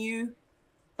everyone knew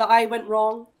that I went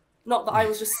wrong, not that I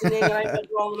was just singing and I went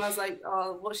wrong and I was like,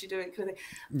 oh, what's she doing, kind of thing.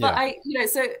 But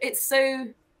so it's so,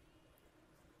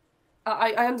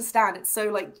 I understand it's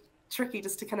so like tricky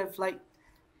just to kind of like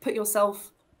put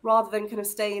yourself, rather than kind of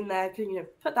stay in there,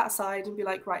 put that aside and be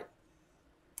like, right,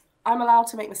 I'm allowed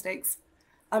to make mistakes.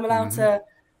 I'm allowed to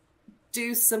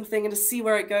do something and to see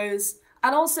where it goes.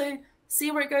 And also see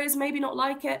where it goes, maybe not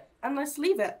like it, and let's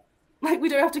leave it. Like, we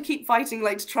don't have to keep fighting,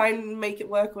 like, to try and make it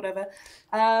work or whatever.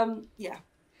 Yeah,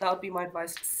 that would be my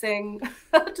advice. Sing.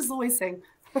 Just always sing.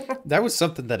 That was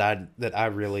something that I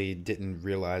really didn't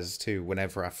realize too.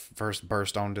 Whenever I first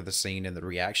burst onto the scene in the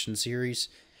reaction series,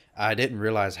 I didn't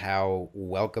realize how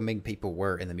welcoming people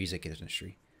were in the music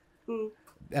industry. Mm.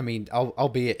 I mean,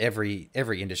 albeit every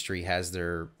industry has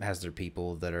their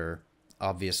people that are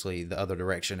obviously the other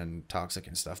direction and toxic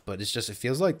and stuff, but it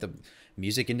feels like the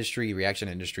music industry, reaction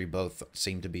industry, both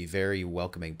seem to be very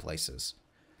welcoming places.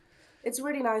 It's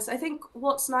really nice. I think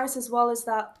what's nice as well is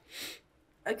that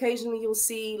occasionally you'll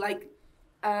see like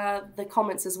the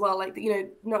comments as well, like, you know,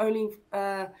 not only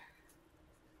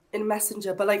in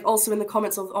Messenger, but like also in the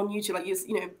comments on YouTube, like,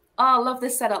 you know, oh, I love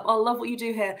this setup, oh, I love what you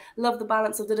do here, love the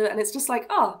balance of and it's just like,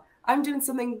 oh, I'm doing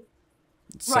something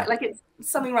right, like it's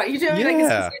something right, you know.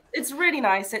 Yeah. Like it's really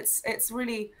nice. It's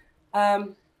really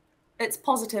it's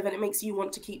positive, and it makes you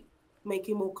want to keep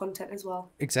making more content as well.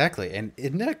 Exactly. And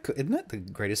isn't that the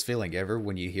greatest feeling ever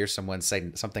when you hear someone say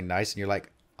something nice and you're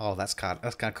like, oh, that's kind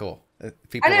of cool.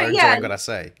 People are enjoying what I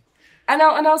say. And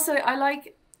also I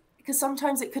like, because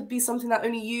sometimes it could be something that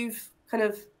only you've kind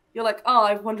of, you're like, oh,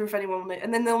 I wonder if anyone will know,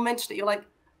 and then they'll mention it, you're like,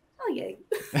 oh yeah.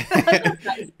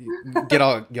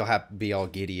 You'll be all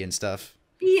giddy and stuff.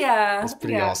 Yeah. It's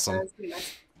pretty awesome. It's pretty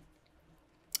nice.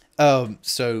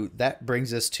 So that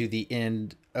brings us to the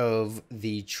end of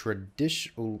the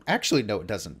traditional. Actually, no, it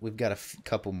doesn't. We've got a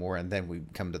couple more, and then we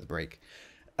come to the break.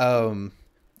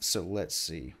 So let's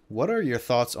see. What are your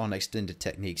thoughts on extended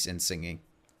techniques in singing?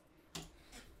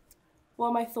 What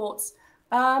are my thoughts?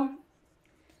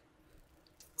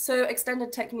 So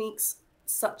extended techniques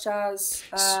such as.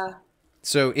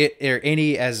 So are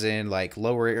any as in like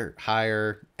lower,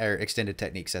 higher, or extended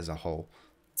techniques as a whole?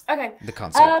 Okay. The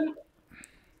concept.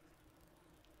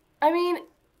 I mean,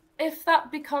 if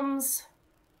that becomes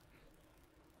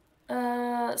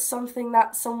something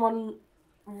that someone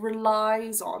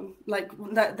relies on, like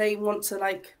that they want to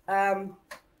like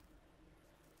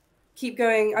keep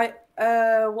going.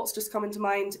 What's just come into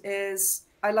mind is,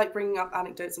 I like bringing up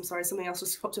anecdotes. I'm sorry, something else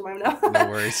just popped in my mind now. No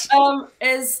worries.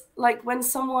 Is like when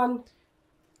someone,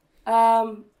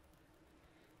 for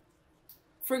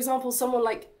example, someone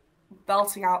like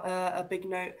belting out a big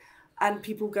note and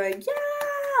people going,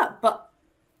 yeah, but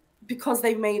because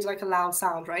they've made like a loud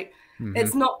sound, right? Mm-hmm.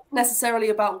 It's not necessarily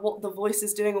about what the voice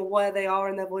is doing or where they are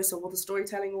in their voice or what the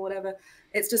storytelling or whatever.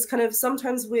 It's just kind of,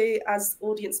 sometimes we as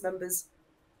audience members,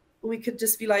 we could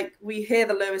just be like, we hear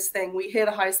the lowest thing, we hear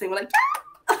the highest thing, we're like, yeah!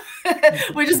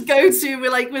 We just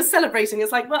we're celebrating.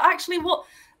 It's like, well, actually what,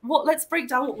 let's break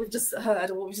down what we've just heard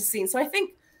or what we've just seen. So I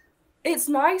think it's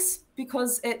nice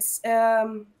because it's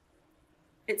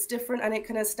different and it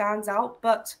kind of stands out,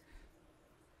 but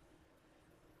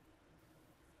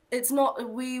it's not,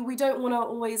 we don't want to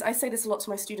always, I say this a lot to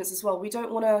my students as well, we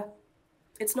don't want to,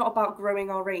 it's not about growing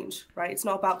our range, right? It's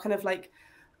not about kind of like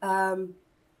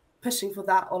pushing for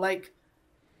that, or like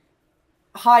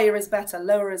higher is better,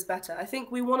 lower is better. I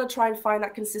think we want to try and find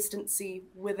that consistency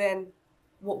within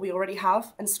what we already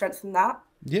have and strengthen that.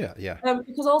 Yeah, yeah.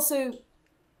 Because also,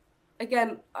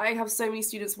 again, I have so many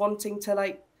students wanting to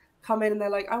like come in and they're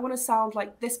like, I want to sound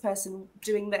like this person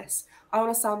doing this. I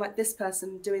want to sound like this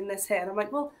person doing this here. And I'm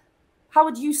like, well, how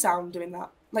would you sound doing that?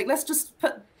 Like, let's just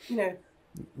put, you know.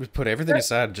 We put everything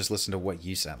aside and just listen to what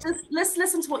you sound like. Let's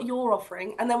listen to what you're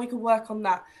offering, and then we can work on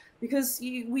that. Because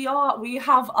we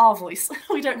have our voice.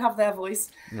 We don't have their voice.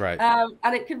 Right.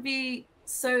 And it can be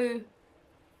so...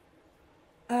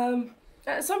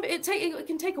 it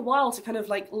can take a while to kind of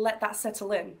like let that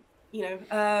settle in, you know,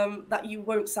 that you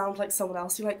won't sound like someone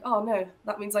else. You're like, oh no,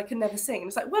 that means I can never sing. And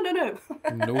it's like, well, no.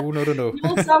 No. You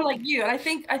all sound like you. And I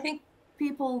think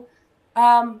people,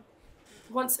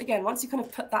 once you kind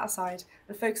of put that aside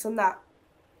and focus on that,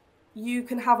 you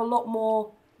can have a lot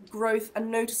more growth and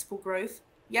noticeable growth.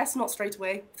 Yes, not straight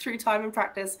away, through time and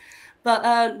practice,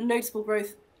 but noticeable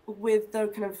growth with the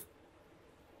kind of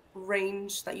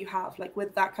range that you have, like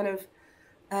with that kind of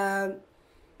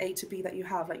A to B that you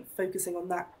have, like focusing on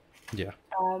that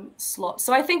slot.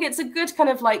 So I think it's a good kind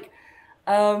of like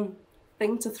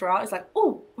thing to throw out. It's like,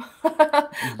 oh,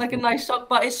 like a nice shot,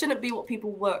 but it shouldn't be what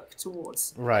people work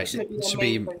towards. Right. It should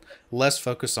be less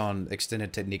focus on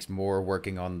extended techniques, more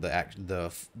working on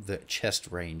the chest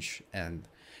range and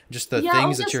just the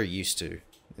things that you're used to.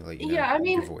 Like, you know, I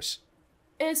mean, your voice.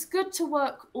 It's good to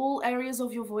work all areas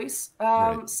of your voice.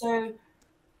 Right. So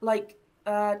like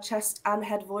chest and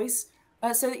head voice.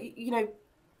 So, you know,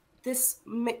 this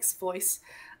mixed voice,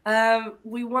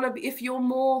 we want to be, if you're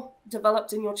more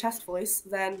developed in your chest voice,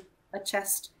 then a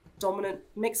chest dominant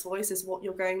mixed voice is what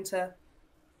you're going to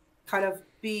kind of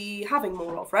be having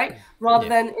more of, right? Rather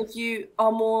than if you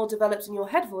are more developed in your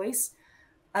head voice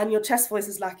and your chest voice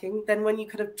is lacking, then when you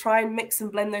kind of try and mix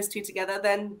and blend those two together,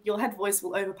 then your head voice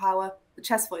will overpower the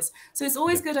chest voice. So it's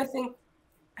always good, I think,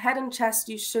 head and chest,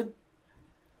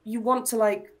 you want to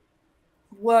like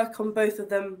work on both of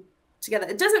them together.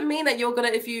 It doesn't mean that you're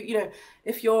gonna, if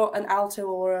you're an alto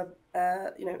or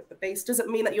a bass, doesn't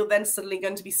mean that you're then suddenly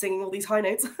going to be singing all these high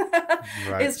notes.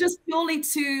 Right. It's just purely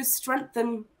to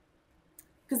strengthen,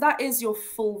 because that is your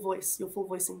full voice, your full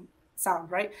voicing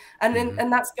sound, right? And then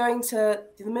and that's going to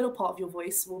the middle part of your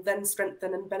voice will then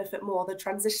strengthen and benefit more. The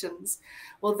transitions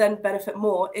will then benefit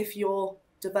more if you're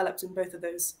developed in both of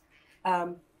those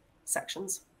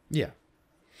sections. Yeah.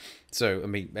 So I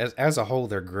mean, as a whole,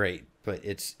 they're great, but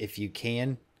it's, if you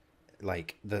can,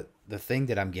 like the thing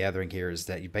that I'm gathering here is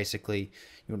that you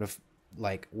want to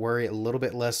like worry a little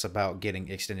bit less about getting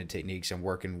extended techniques and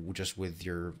working just with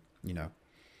your,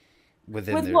 with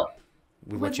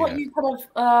what you kind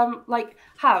of like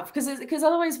have, because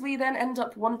otherwise we then end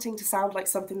up wanting to sound like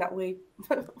something that we're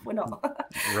not.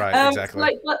 Right, exactly.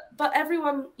 Like, but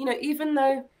everyone, even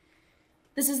though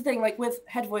this is the thing, like with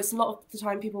head voice, a lot of the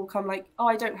time people will come like, oh,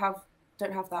 I don't have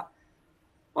that.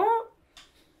 Well,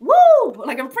 woo!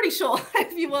 Like, I'm pretty sure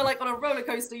if you were like on a roller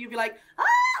coaster, you'd be like,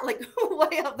 ah, like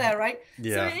way up there, right?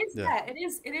 Yeah. So it is there.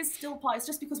 It is still part. It's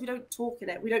just because we don't talk in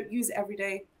it. We don't use it every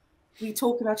day. We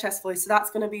talk in our chest voice. So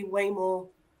that's going to be way more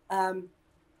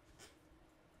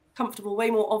comfortable,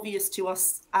 way more obvious to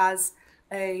us as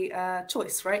a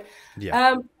choice, right?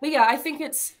 Yeah. But yeah, I think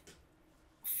it's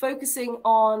focusing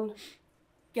on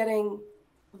getting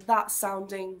that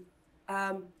sounding,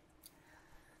 I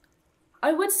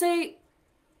would say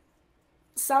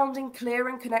sounding clear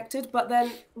and connected, but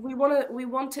then we want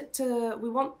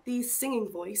the singing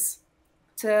voice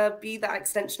to be that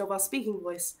extension of our speaking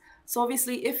voice. So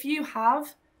obviously if you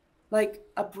have like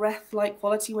a breath-like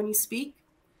quality when you speak,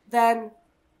 then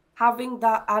having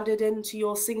that added into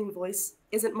your singing voice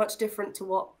isn't much different to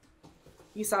what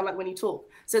you sound like when you talk.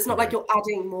 So it's not like you're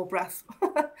adding more breath.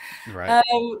 Right.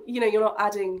 You're not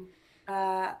adding,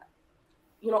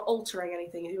 you're not altering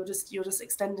anything. You're just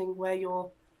extending where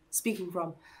you're speaking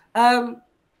from. But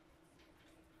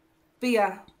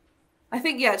yeah, I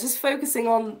think, just focusing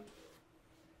on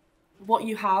what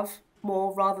you have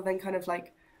more rather than kind of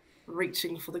like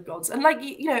reaching for the gods. And like,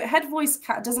 head voice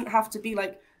doesn't have to be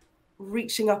like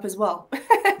reaching up as well.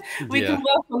 We can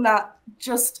work on that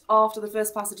just after the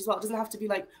first passage as well. It doesn't have to be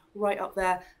like right up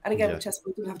there. And again, with chest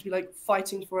voice, doesn't have to be like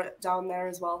fighting for it down there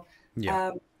as well.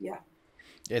 Yeah.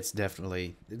 It's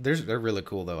definitely, they're really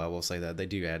cool though. I will say that they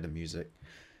do add the music.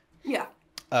 Yeah.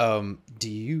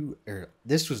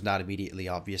 This was not immediately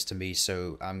obvious to me,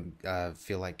 so I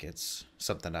feel like it's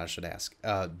something I should ask.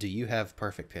 Do you have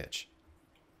perfect pitch?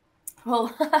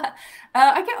 Well,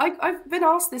 I've been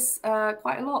asked this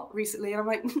quite a lot recently, and I'm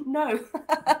like, no, you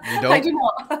don't? I do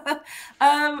not.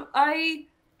 I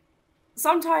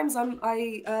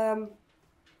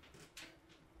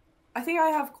think I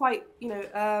have quite,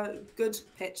 good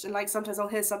pitch, and like sometimes I'll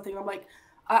hear something, I'm like,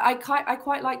 I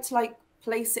quite like to like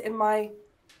place it in my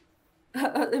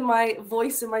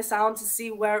voice, in my sound to see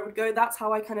where it would go. That's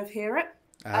how I kind of hear it.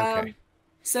 Okay.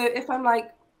 So if I'm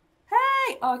like,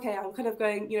 hey, okay, I'm kind of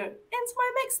going, into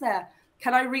my mix there.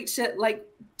 Can I reach it like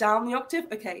down the octave?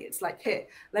 Okay, it's like here.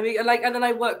 Let me and then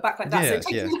I work back like that.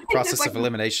 Yeah, so process of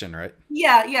elimination, right?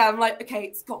 Yeah. I'm like, okay,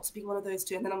 it's got to be one of those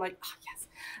two, and then I'm like, oh yes.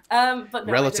 But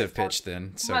no, relative pitch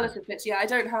then. So. Relative pitch, yeah. I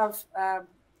don't have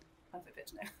perfect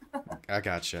pitch now. I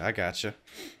gotcha.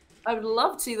 I would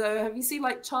love to though. Have you seen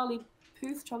like Charlie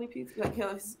Puth? Like,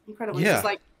 he's incredible. Yeah. He's just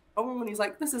like, when he's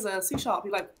like, this is a C sharp.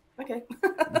 You're like, okay.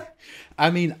 I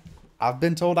mean, I've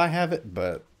been told I have it,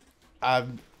 but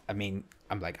I'm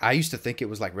like, I used to think it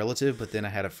was like relative, but then I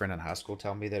had a friend in high school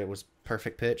tell me that it was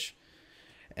perfect pitch,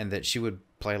 and that she would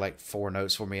play like 4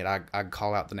 notes for me, and I'd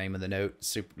call out the name of the note,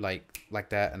 super like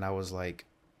that, and I was like,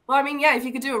 well, I mean, yeah, if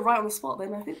you could do it right on the spot,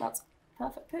 then I think that's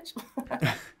perfect pitch.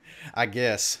 I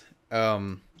guess.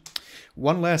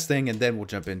 One last thing, and then we'll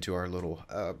jump into our little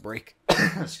break.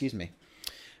 Excuse me.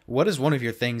 What is one of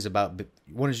your things about?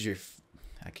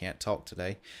 I can't talk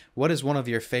today. What is one of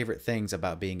your favorite things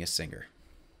about being a singer?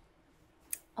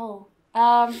 Oh,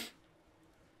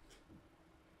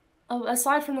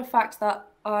 aside from the fact that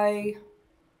I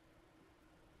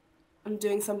am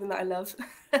doing something that I love,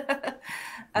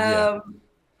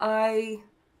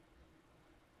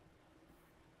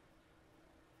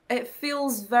 it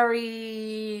feels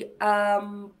very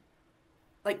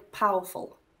like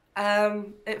powerful.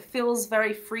 It feels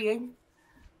very freeing.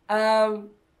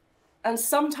 And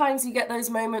sometimes you get those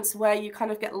moments where you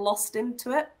kind of get lost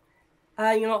into it.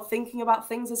 You're not thinking about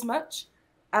things as much.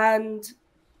 And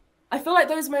I feel like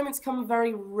those moments come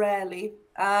very rarely.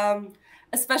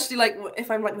 Especially like if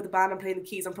I'm like with a band, I'm playing the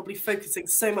keys, I'm probably focusing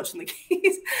so much on the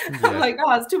keys. I'm like,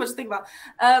 oh, it's too much to think about.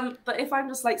 But if I'm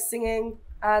just like singing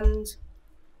and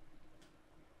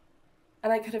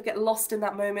I kind of get lost in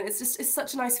that moment, it's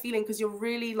such a nice feeling because you're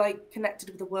really like connected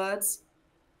with the words.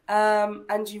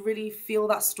 And you really feel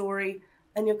that story,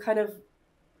 and you're kind of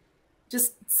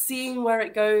just seeing where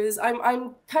it goes.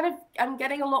 I'm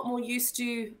getting a lot more used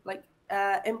to like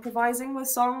improvising with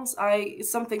songs.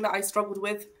 It's something that I struggled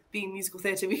with being musical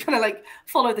theatre. We kind of like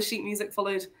followed the sheet music,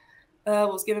 followed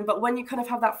what was given. But when you kind of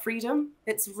have that freedom,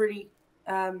 it's really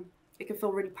it can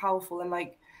feel really powerful. And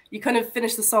like you kind of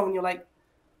finish the song, and you're like,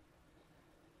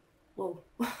 whoa,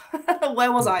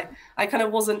 where was I? I kind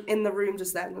of wasn't in the room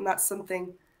just then, and that's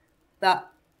something that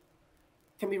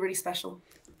can be really special.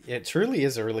 It truly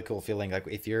is a really cool feeling. Like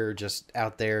if you're just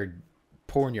out there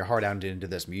pouring your heart out into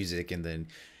this music, and then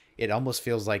it almost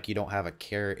feels like you don't have a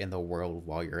care in the world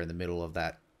while you're in the middle of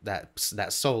that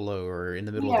solo or in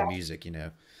the middle of the music, you know?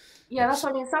 Yeah, that's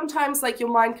what I mean. Sometimes like your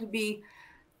mind could be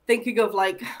thinking of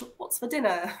like, what's for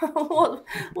dinner? what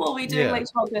are we doing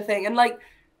later on, kind of thing. And like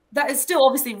that is still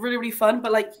obviously really, really fun,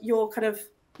 but like you're kind of,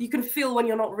 you can feel when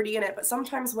you're not really in it. But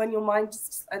sometimes when your mind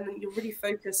and you're really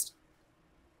focused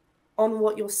on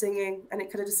what you're singing, and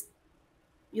it kind of just,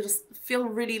 you just feel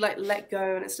really like let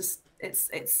go, and it's just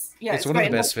it's one of the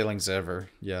best feelings ever.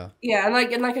 Yeah and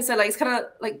like I said, like it's kind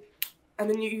of like, and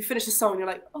then you finish the song and you're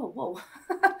like, oh whoa,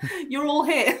 you're all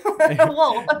here.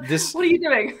 Whoa, what are you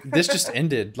doing? This just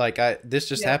ended. Like this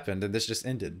just happened, and this just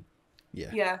ended.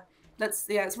 It's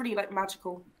really like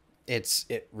magical.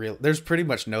 There's pretty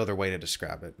much no other way to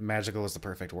describe it. Magical is the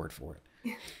perfect word for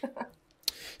it.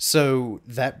 So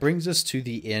that brings us to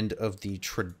the end of the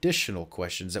traditional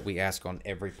questions that we ask on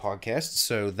every podcast.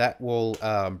 So that will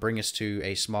bring us to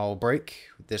a small break.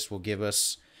 This will give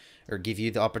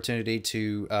you the opportunity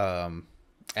to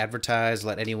advertise,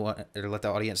 let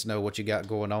the audience know what you got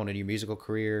going on in your musical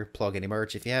career, plug any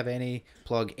merch if you have any,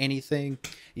 plug anything.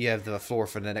 You have the floor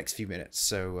for the next few minutes.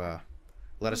 So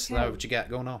let us know what you got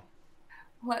going on.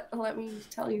 Let me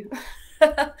tell you.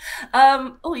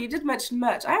 You did mention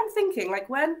merch. I am thinking like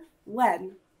when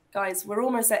guys, we're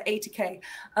almost at 80k.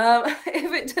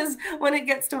 When it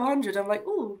gets to 100, I'm like,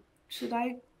 oh, should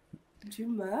I do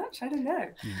merch? I don't know.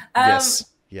 Yes.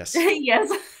 Yes.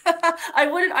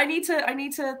 I need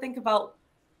to think about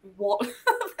what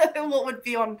what would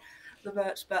be on the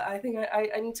merch, but I think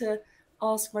I need to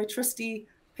ask my trusty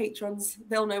patrons.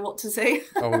 They'll know what to say.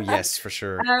 Oh yes, for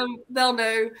sure. They'll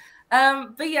know.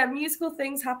 But yeah, musical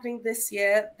things happening this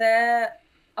year. There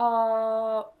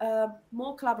are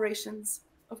more collaborations,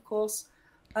 of course,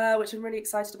 which I'm really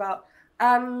excited about.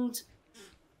 And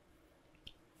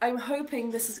I'm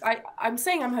hoping I'm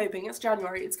saying I'm hoping, it's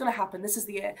January, it's going to happen, this is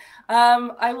the year.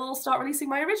 I will start releasing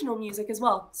my original music as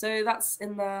well. So that's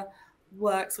in the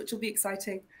works, which will be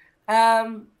exciting.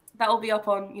 That will be up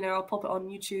on, I'll pop it on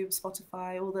YouTube,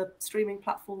 Spotify, all the streaming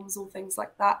platforms, all things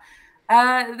like that.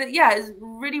 It's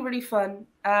really, really fun.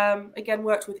 Again,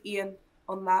 worked with Ian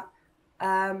on that,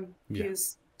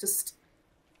 who's just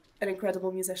an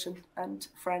incredible musician and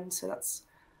friend. So that's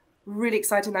really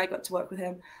exciting that I got to work with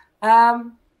him.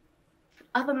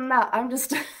 Other than that, I'm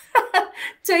just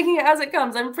taking it as it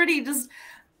comes. I'm pretty just,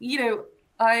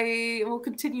 I will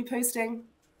continue posting.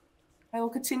 I will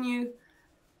continue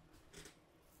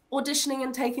auditioning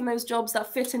and taking those jobs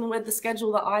that fit in with the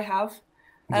schedule that I have.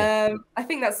 I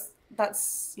think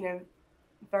that's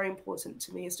very important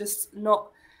to me. It's just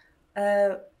not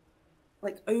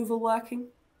like overworking,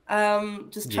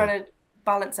 just trying to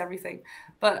balance everything.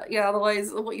 But yeah, otherwise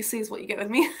what you see is what you get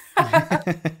with me.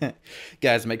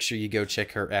 Guys, make sure you go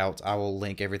check her out. I will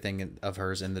link everything of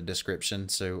hers in the description.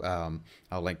 So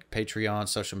I'll link Patreon,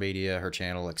 social media, her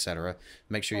channel, etc.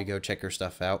 Make sure you go check her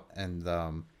stuff out. And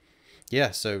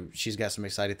so she's got some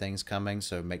exciting things coming,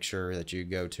 so make sure that you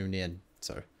go tune in.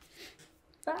 So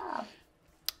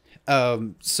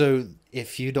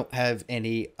if you don't have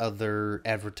any other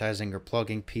advertising or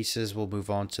plugging pieces, we'll move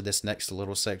on to this next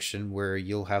little section where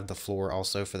you'll have the floor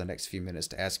also for the next few minutes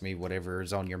to ask me whatever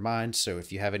is on your mind. So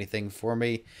if you have anything for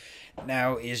me,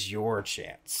 now is your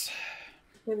chance.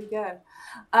 Here we go.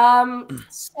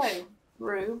 So,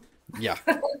 Rue. Yeah.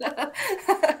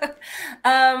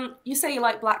 You say you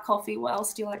like black coffee. What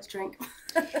else do you like to drink?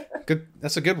 Good.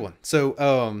 That's a good one.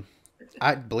 So,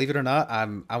 I believe it or not,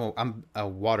 I'm a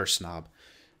water snob.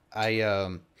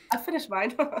 I finished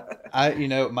mine.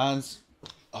 Mine's.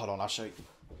 Hold on, I'll show you.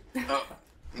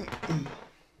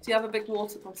 Do you have a big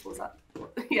water bottle? Is that?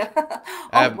 Yeah. I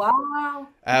Oh have, wow.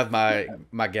 I have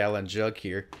my gallon jug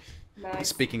here. Nice.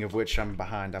 Speaking of which, I'm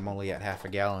behind. I'm only at half a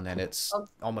gallon, and it's Oh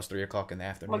almost 3 o'clock in the my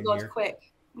afternoon God, here.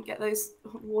 quick. Get those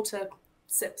water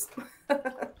sips.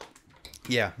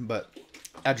 Yeah, but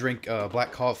I drink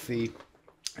black coffee.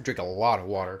 I drink a lot of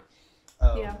water.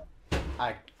 Yeah.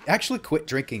 I actually quit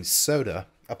drinking soda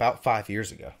about 5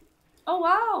 years ago. Oh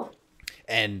wow.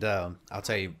 And I'll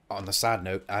tell you, on the side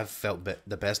note, I've felt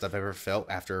the best I've ever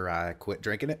felt after I quit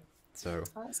drinking it. So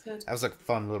Oh, that's good. that was a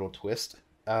fun little twist.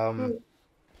 Mm.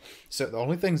 So the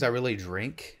only things I really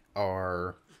drink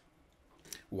are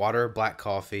water, black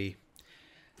coffee.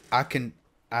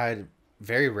 I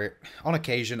very rare, on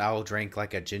occasion, I'll drink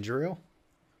like a ginger ale.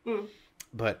 Mm.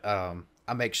 But I'm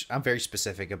very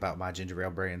specific about my ginger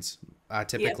ale brands. I Yeah.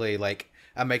 typically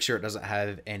I make sure it doesn't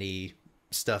have any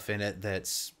stuff in it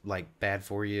that's like bad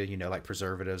for you, like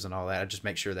preservatives and all that. I just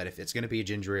make sure that if it's going to be a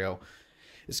ginger ale,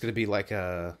 it's going to be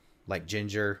like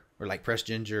ginger or like pressed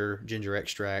ginger, ginger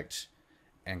extract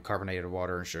and carbonated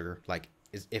water and sugar. Like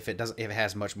if it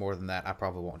has much more than that, I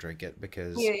probably won't drink it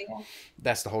because Yeah. Yeah.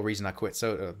 that's the whole reason I quit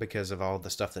soda, because of all the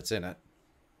stuff that's in it.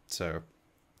 So,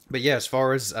 but yeah, as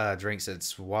far as drinks,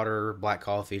 it's water, black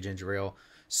coffee, ginger ale.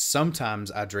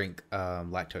 Sometimes I drink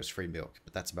lactose-free milk,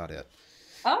 but that's about it.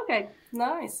 Okay.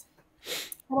 Nice.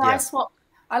 Well, I Yeah, swap.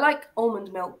 I like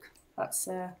almond milk. That's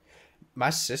my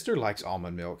sister likes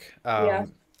almond milk. yeah.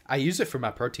 I use it for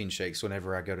my protein shakes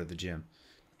whenever I go to the gym.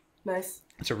 Nice.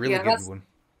 It's a really Yeah. good one.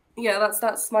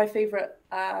 That's my favorite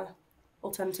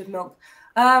alternative milk.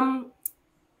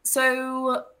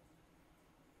 So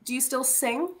do you still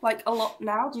sing like a lot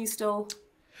now? Do you still?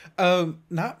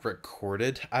 Not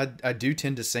recorded. I do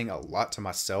tend to sing a lot to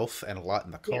myself and a lot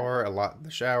in the Yeah. car, a lot in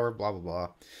the shower, blah blah blah.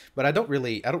 But I don't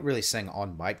really sing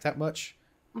on mic that much.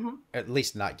 Hmm. At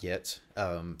least not yet.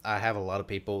 I have a lot of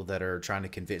people that are trying to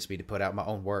convince me to put out my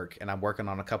own work, and I'm working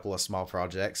on a couple of small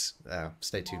projects.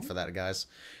 Stay tuned for that, guys.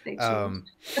 Stay tuned. Um,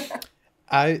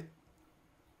 I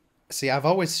see. I've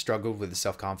always struggled with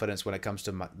self confidence when it comes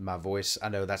to my voice. I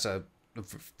know that's a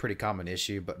pretty common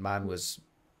issue, but mine was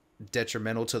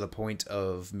detrimental to the point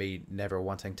of me never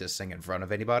wanting to sing in front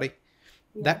of anybody.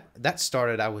 Yeah. That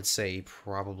started, I would say,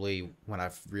 probably when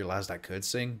I realized I could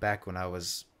sing back when I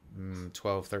was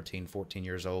 12, 13, 14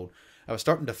 years old. I was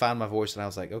starting to find my voice, and I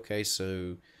was like, okay,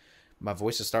 so my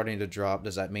voice is starting to drop.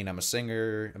 Does that mean I'm a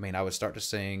singer? I mean, I would start to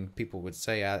sing. People would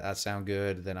say I sound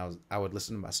good. Then I would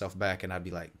listen to myself back, and I'd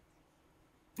be like,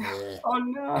 "Ugh." Oh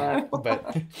no.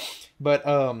 but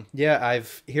yeah,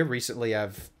 I've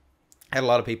had a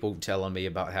lot of people telling me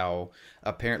about how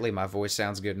apparently my voice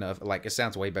sounds good enough. Like, it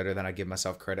sounds way better than I give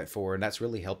myself credit for, and that's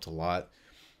really helped a lot.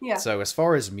 Yeah. So as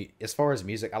far as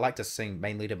music, I like to sing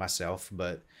mainly to myself,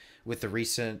 but with the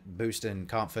recent boost in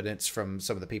confidence from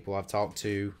some of the people I've talked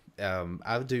to,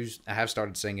 I have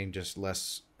started singing just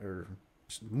less or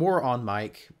more on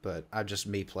mic, but I just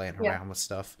me playing Yeah. around with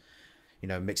stuff,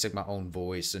 mixing my own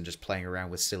voice and just playing around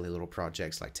with silly little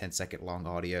projects like 10-second long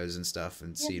audios and stuff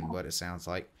and seeing Yeah. what it sounds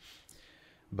like.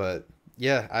 But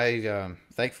yeah, I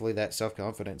thankfully that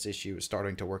self-confidence issue is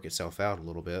starting to work itself out a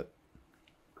little bit.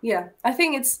 Yeah. I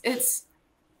think it's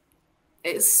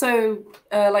so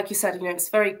like you said, it's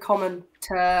very common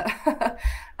to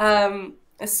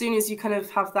as soon as you kind of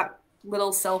have that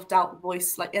little self-doubt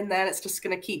voice like in there, it's just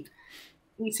gonna keep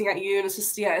eating at you, and it's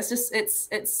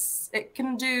just it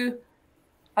can do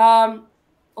a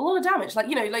lot of damage.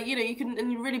 You can,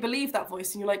 and you really believe that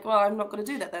voice, and you're like, well, I'm not going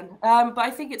to do that then. But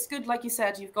I think it's good, like you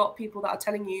said, you've got people that are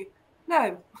telling you,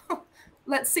 no,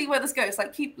 let's see where this goes.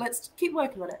 Like, let's keep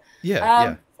working on it. Yeah,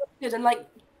 yeah. Good, and like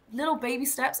little baby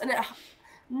steps, and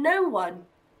no one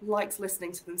likes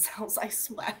listening to themselves. I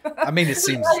swear. I mean, that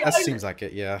I, seems like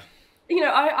it. Yeah.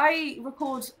 I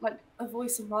record like a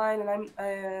voice of mine, and I'm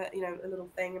a little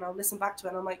thing, and I'll listen back to it,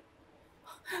 and I'm like,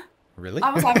 Really?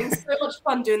 I was having so much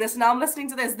fun doing this, and now I'm listening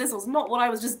to this. This was not what I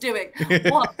was just doing.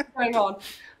 What's going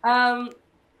on?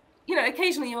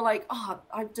 Occasionally you're like, oh,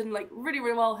 I didn't like really,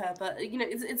 really well here, but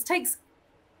it takes.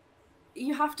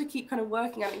 You have to keep kind of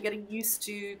working at it and getting used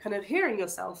to kind of hearing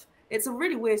yourself. It's a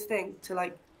really weird thing to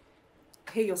like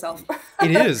hear yourself.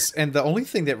 It is, and the only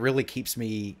thing that really keeps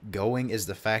me going is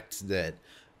the fact that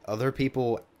other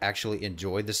people actually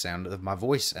enjoy the sound of my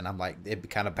voice, and I'm like, it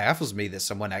kind of baffles me that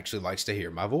someone actually likes to hear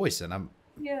my voice, and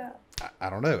Yeah. I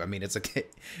don't know. I mean,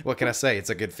 what can I say? It's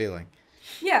a good feeling.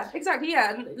 Yeah, exactly.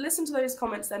 Yeah, and listen to those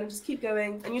comments then, and just keep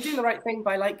going. And you're doing the right thing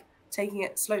by like taking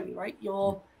it slowly, right?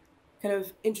 You're kind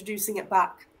of introducing it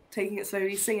back, taking it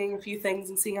slowly, singing a few things,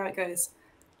 and seeing how it goes.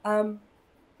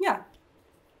 Yeah,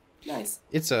 nice.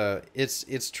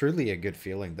 It's truly a good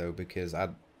feeling though, because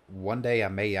one day I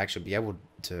may actually be able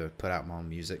to put out my own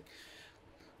music.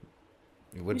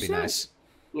 It would You be should. nice.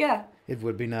 Yeah. It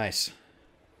would be nice.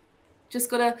 Just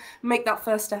gotta make that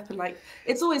first step, and like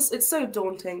it's so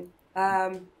daunting.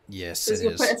 Yes, Because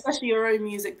it is. especially your own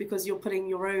music, because you're putting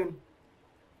your own,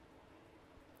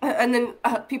 and then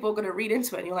people are gonna read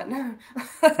into it, and you're like, no,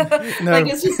 No. like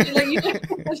it's just like you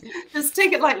just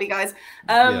take it lightly, guys.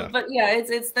 Yeah. But yeah,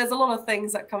 it's there's a lot of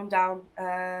things that come down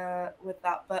with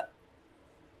that, but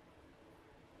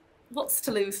what's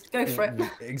to lose? Go for it.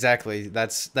 Exactly.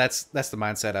 That's the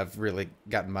mindset I've really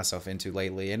gotten myself into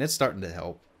lately, and it's starting to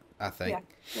help, I think.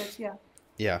 Yeah, good, yeah.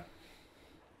 Yeah.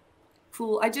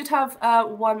 Cool. I did have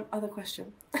one other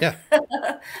question. Yeah.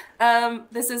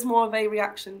 This is more of a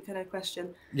reaction kind of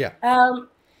question. Yeah.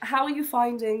 How are you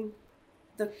finding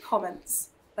the comments?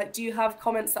 Like, do you have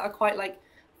comments that are quite like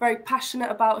very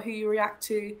passionate about who you react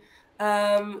to?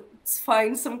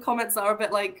 Find some comments that are a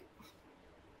bit like,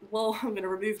 well, I'm going to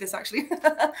remove this actually.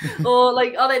 Or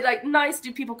like, are they like nice?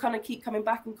 Do people kind of keep coming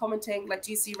back and commenting? Like,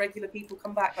 do you see regular people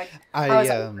come back? Like, how is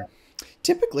that?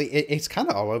 Typically it's kind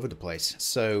of all over the place.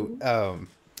 So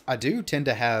I do tend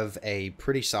to have a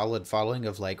pretty solid following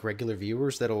of like regular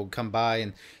viewers that'll come by,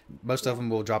 and most of them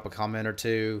will drop a comment or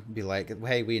two, be like,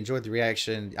 hey, we enjoyed the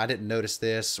reaction, I didn't notice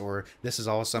this, or this is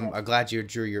awesome, I'm glad you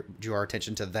drew our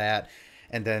attention to that.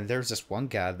 And then there's this one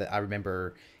guy that I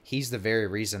remember, he's the very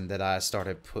reason that I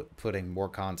started putting more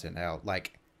content out,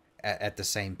 like at the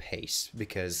same pace,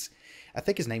 because I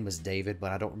think his name was David,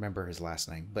 but I don't remember his last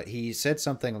name. But he said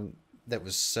something that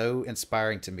was so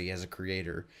inspiring to me as a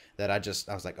creator that I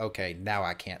was like, okay, now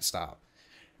I can't stop.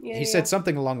 He said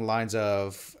something along the lines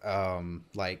of,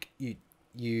 like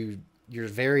you're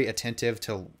very attentive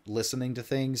to listening to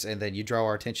things, and then you draw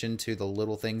our attention to the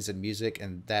little things in music,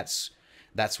 and that's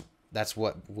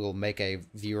what will make a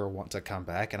viewer want to come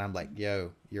back. And I'm like,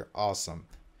 yo, you're awesome.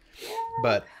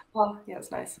 But oh yeah,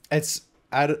 it's nice.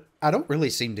 I don't really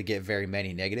seem to get very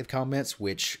many negative comments,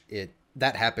 which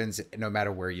that happens no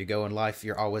matter where you go in life.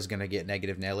 You're always going to get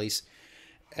negative Nellies,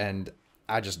 and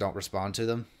I just don't respond to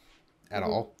them at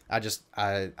all.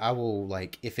 I will,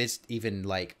 like, if it's even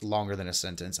like longer than a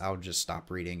sentence, I'll just stop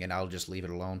reading and I'll just leave it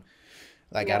alone.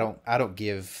 Like, yeah. I don't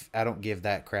give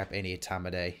that crap any time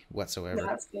of day whatsoever. No,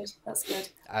 that's good. That's good.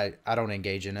 I don't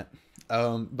engage in it.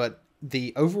 But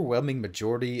the overwhelming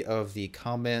majority of the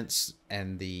comments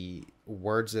and the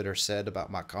words that are said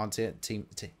about my content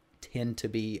tend to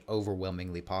be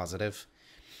overwhelmingly positive.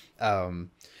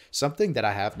 Something that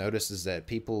I have noticed is that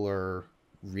people are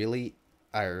really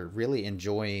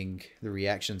enjoying the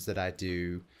reactions that I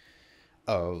do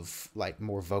of like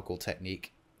more vocal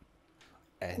technique.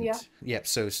 And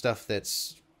so stuff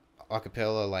that's a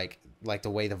cappella, like the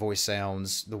way the voice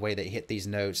sounds, the way they hit these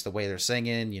notes, the way they're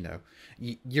singing, you know,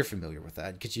 you're familiar with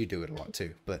that because you do it a lot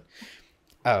too. But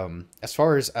as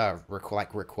far as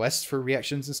requests for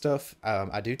reactions and stuff,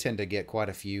 I do tend to get quite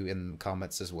a few in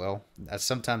comments as well.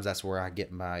 Sometimes that's where I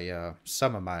get my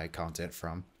some of my content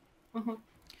from. Of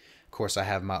course, I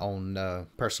have my own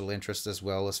personal interest as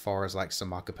well, as far as like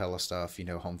some a cappella stuff, you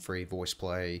know, Home Free, Voice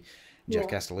Play, Jeff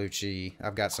Castellucci.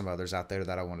 I've got some others out there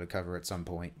that I want to cover at some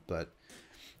point. But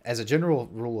as a general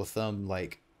rule of thumb,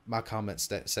 like, my comments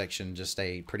section just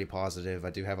stay pretty positive. I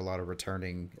do have a lot of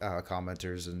returning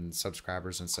commenters and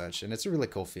subscribers and such, and it's a really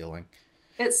cool feeling.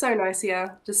 It's so nice,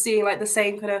 yeah, just seeing like the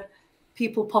same kind of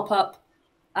people pop up.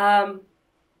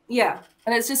 Yeah,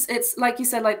 and it's like you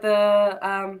said, like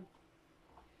the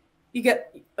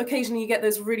occasionally you get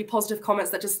those really positive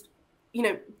comments that just, you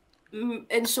know,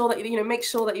 ensure that, you know, make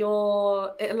sure that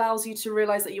it allows you to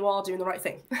realize that you are doing the right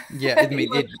thing. Yeah, I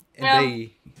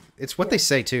mean, it's what they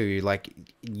say too. Like,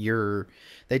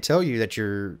 they tell you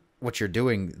that what you're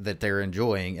doing, that they're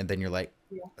enjoying, and then you're like,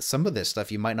 some of this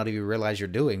stuff you might not even realize you're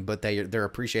doing, but they're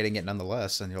appreciating it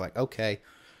nonetheless, and you're like, okay,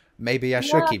 maybe I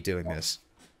should keep doing this.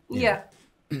 Yeah.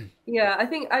 Yeah, I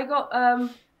think I got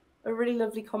a really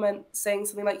lovely comment saying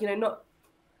something like, you know,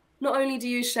 not only do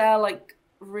you share like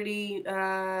really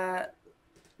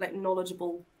like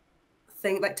knowledgeable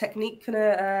thing, like technique kind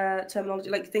of terminology,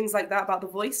 like things like that about the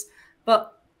voice,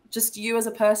 but just you as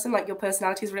a person, like your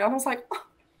personality is really, and I was like,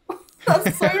 oh,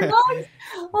 that's so nice.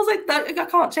 I was like, I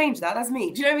can't change that. That's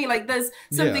me. Do you know what I mean? Like, there's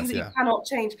some things that you cannot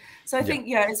change. So I think,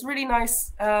 it's really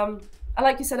nice. And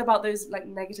like you said about those like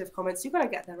negative comments, you're gonna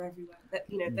get them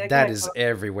everywhere. That is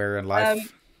everywhere in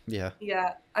life. Yeah.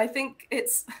 I think it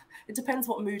depends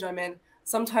what mood I'm in.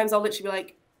 Sometimes I'll literally be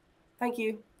like, thank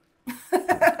you.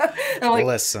 Like,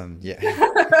 listen,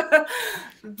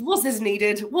 was this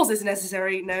needed? Was this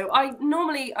necessary? No. I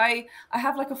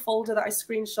have like a folder that I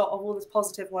screenshot of all these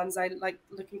positive ones. I like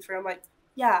looking through. I'm like,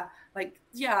 yeah, like,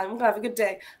 yeah, I'm gonna have a good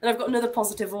day. And I've got another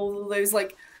positive, all those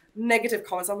like negative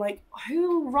comments. I'm like, are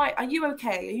you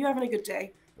okay? Are you having a good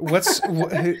day?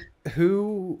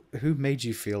 Who made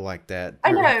you feel like that?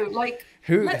 I Or know, like,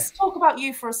 who? let's talk about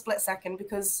you for a split second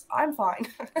because I'm fine.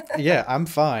 Yeah, I'm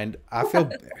fine. I feel.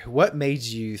 What made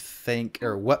you think,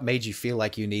 or what made you feel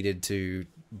like you needed to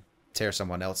tear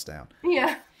someone else down?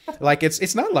 Yeah. Like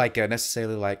it's not like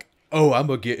necessarily like, oh, I'm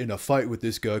gonna get in a fight with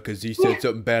this guy because he said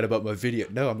something bad about my video.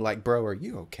 No, I'm like, bro, are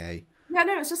you okay? Yeah,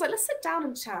 no, it's just like, let's sit down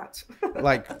and chat.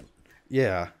 Like,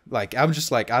 yeah, like I'm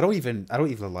just like I don't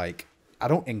even like I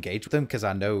don't engage with them because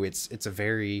I know it's a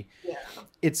very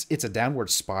it's a downward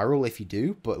spiral if you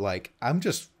do. But like I'm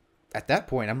just at that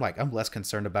point I'm like I'm less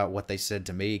concerned about what they said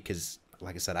to me because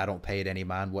like I said I don't pay it any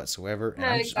mind whatsoever, and No,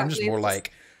 I'm just exactly. more It's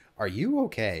like, are you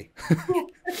okay?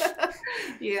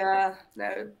 yeah,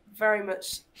 no, very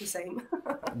much the same.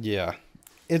 Yeah.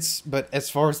 But as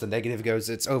far as the negative goes,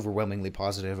 it's overwhelmingly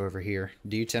positive over here.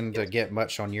 Do you tend to get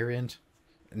much on your end?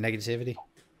 Negativity?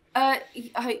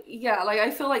 Yeah, like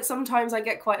I feel like sometimes I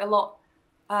get quite a lot.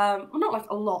 Well, not like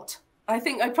a lot. I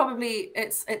think I probably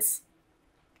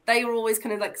they were always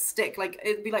kind of like stick, like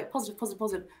it'd be like positive, positive,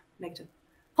 positive, negative,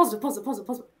 positive, positive, positive,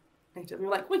 positive, negative. And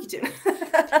you're like, what are you doing?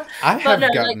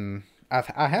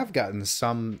 I have gotten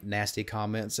some nasty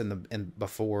comments in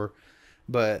before,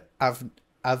 but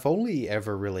I've only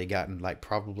ever really gotten like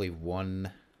probably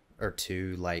one or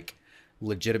two like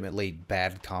legitimately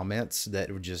bad comments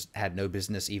that were just had no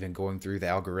business even going through the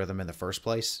algorithm in the first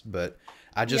place. But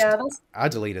I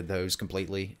deleted those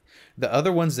completely. The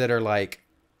other ones that are like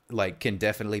can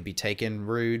definitely be taken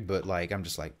rude, but like I'm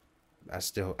just like I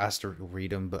still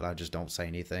read them, but I just don't say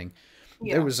anything.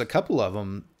 Yeah. There was a couple of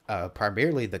them.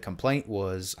 Primarily the complaint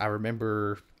was I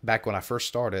remember back when I first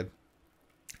started,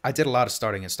 I did a lot of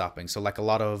starting and stopping. So like a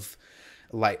lot of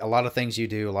things you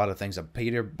do, a lot of things that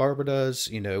Peter Barber does,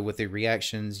 you know, with the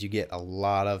reactions, you get a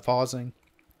lot of pausing.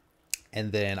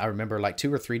 And then I remember like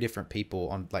 2 or 3 different people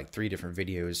on like 3 different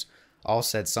videos all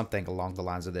said something along the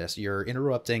lines of this. You're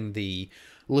interrupting the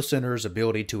listener's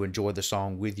ability to enjoy the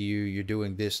song with you. You're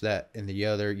doing this, that, and the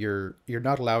other. You're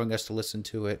not allowing us to listen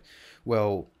to it.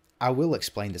 Well, I will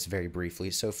explain this very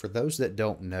briefly. So for those that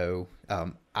don't know,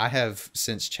 I have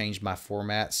since changed my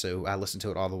format, so I listen to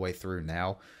it all the way through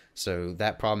now. So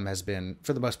that problem has been,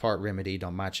 for the most part, remedied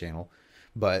on my channel.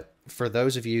 But for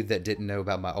those of you that didn't know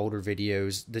about my older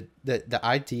videos, the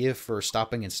idea for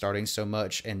stopping and starting so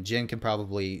much, and Jen can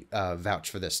probably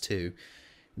vouch for this too,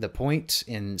 the point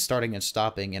in starting and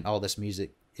stopping and all this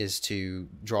music is to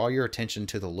draw your attention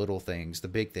to the little things, the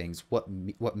big things,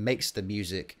 what makes the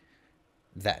music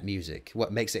that music,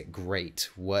 what makes it great,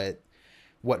 what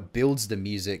builds the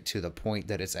music to the point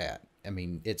that it's at. I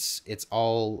mean, it's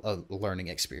all a learning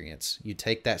experience. You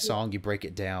take that song, you break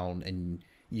it down, and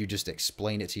you just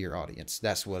explain it to your audience.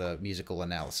 That's what a musical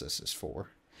analysis is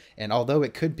for. And although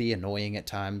it could be annoying at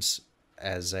times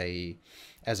as a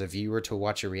viewer to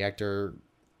watch a reactor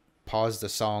pause the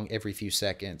song every few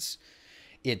seconds,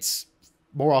 it's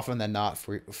more often than not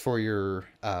for your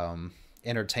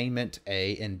entertainment,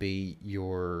 A, and B,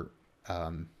 your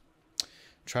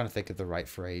trying to think of the right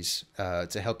phrase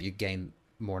to help you gain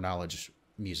more knowledge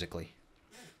musically.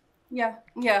 Yeah,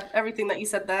 everything that you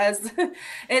said there is,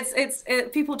 it's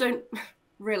people don't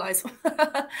realize,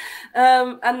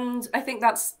 and I think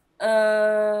that's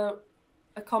a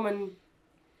common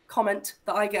comment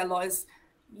that I get a lot is,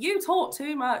 you talk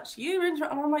too much, and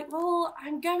I'm like, well,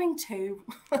 I'm going to.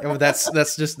 Oh, that's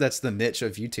the niche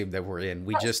of YouTube that we're in.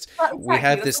 We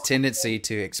have this tendency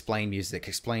to explain music,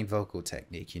 explain vocal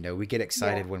technique. You know, we get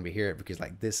excited when we hear it because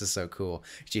like, this is so cool.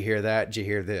 Did you hear that? Did you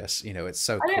hear this? You know, it's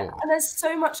so cool. And there's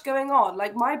so much going on.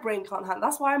 Like my brain can't handle.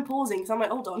 That's why I'm pausing, because I'm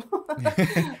like, hold on.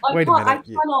 Wait a minute.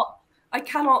 I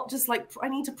cannot just like, I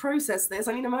need to process this.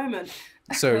 I need a moment.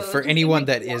 So for anyone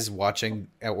that is watching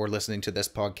or listening to this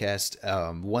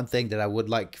podcast, one thing that I would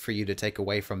like for you to take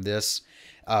away from this,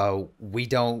 we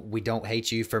don't hate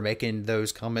you for making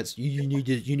those comments. You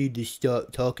need to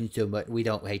stop talking so much. We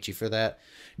don't hate you for that.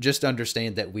 Just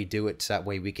understand that we do it so that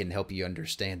way we can help you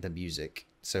understand the music.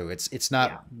 So it's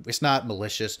not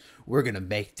malicious. We're gonna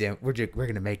make them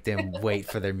wait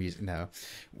for their music. No,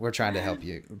 we're trying to help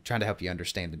you.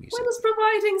 Understand the music. We're just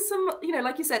providing some,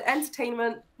 like you said,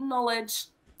 entertainment, knowledge,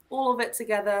 all of it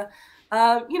together.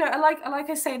 And like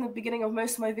I say in the beginning of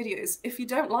most of my videos, if you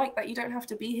don't like that, you don't have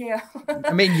to be here.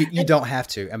 I mean, you don't have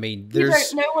to. I mean,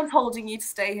 no one's holding you to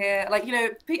stay here.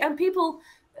 And people,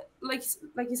 like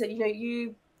you said,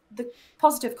 the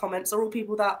positive comments are all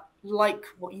people that like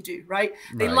what you do, right?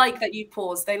 They like that you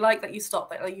pause, they like that you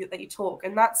stop, that you talk,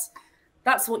 and that's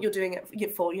what you're doing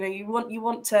it for. You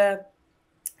want to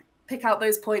pick out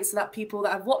those points so that people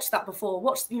that have watched that before,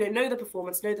 know the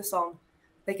performance, know the song,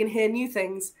 they can hear new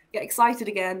things, get excited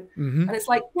again, and it's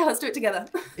like, yeah, let's do it together.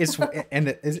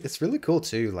 It's really cool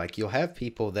too. Like, you'll have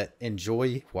people that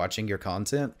enjoy watching your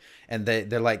content, and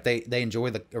they're like they enjoy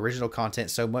the original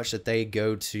content so much that they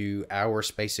go to our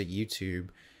space at YouTube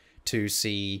to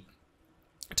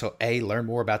A, learn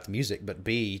more about the music, but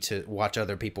B, to watch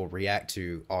other people react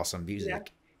to awesome music. Yeah.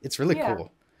 It's really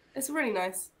cool. It's really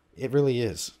nice. It really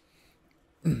is.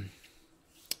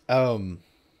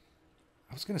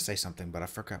 I was going to say something, but I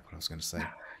forgot what I was going to say.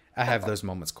 I have those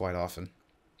moments quite often.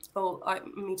 Oh,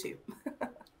 me too.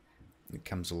 It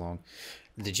comes along.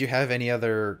 Did you have any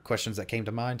other questions that came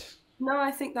to mind? No,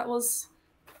 I think that was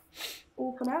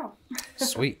all for now.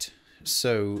 Sweet.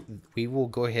 So we will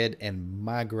go ahead and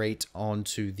migrate on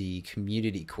to the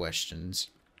community questions.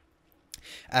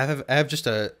 I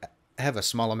have a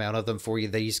small amount of them for you.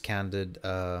 These kind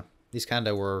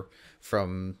of were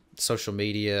from social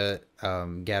media,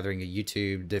 gathering a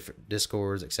YouTube, different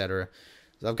Discords, etc.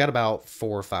 So I've got about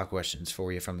 4 or 5 questions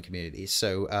for you from the community.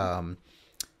 So,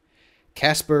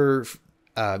 Casper,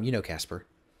 you know Casper.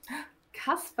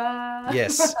 Casper.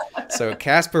 Yes. So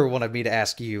Casper wanted me to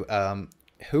ask you,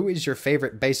 who is your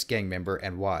favorite bass gang member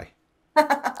and why?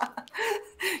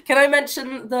 Can I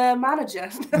mention the manager?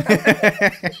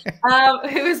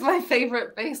 Who is my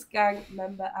favorite bass gang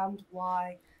member and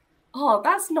why? Oh,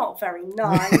 that's not very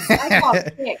nice. I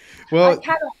can't pick. Well, I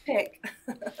cannot pick.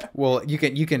 Well, you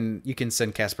can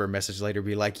send Casper a message later,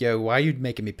 be like, "Yo, why are you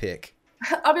making me pick?"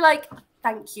 I'll be like,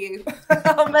 "Thank you."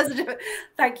 I'll message him.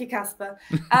 Thank you, Casper.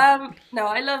 No,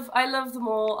 I love them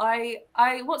all.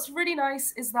 What's really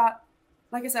nice is that,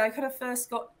 like I said, I kind of first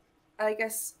got, I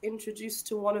guess, introduced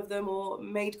to one of them or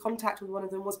made contact with one of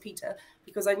them was Peter,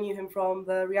 because I knew him from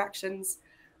the reactions.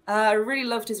 I really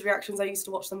loved his reactions. I used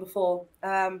to watch them before.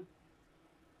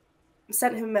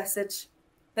 Sent him a message.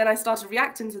 Then I started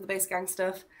reacting to the bass gang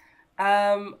stuff.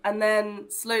 And then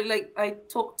slowly, I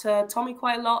talked to Tommy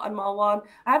quite a lot and Marwan.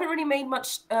 I haven't really made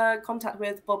much contact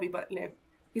with Bobby, but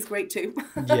he's great too.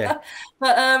 Yeah.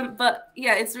 but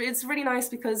yeah, it's really nice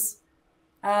because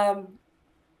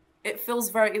it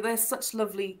feels they're such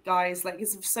lovely guys. Like,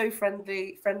 it's so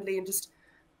friendly and just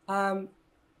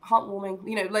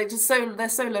heartwarming. Like, just they're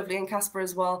so lovely, and Casper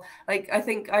as well. Like, I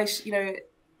think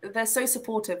they're so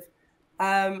supportive.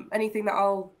 Anything that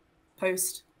I'll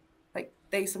post, like,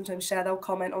 they sometimes share, they'll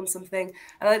comment on something,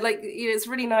 and it's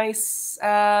really nice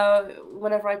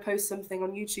whenever I post something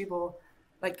on YouTube or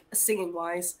like singing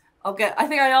wise, I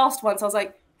think I asked once, I was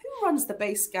like, who runs the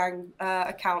bass gang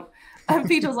account? And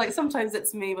Peter was like, sometimes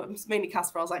it's me, but it's mainly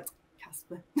Casper. I was like,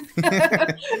 Casper.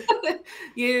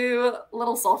 You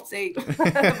little softie. But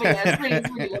yeah, it's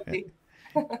really lovely.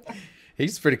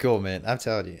 He's pretty cool, man. I'm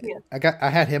telling you. Yeah. I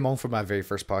had him on for my very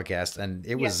first podcast, and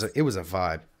it was a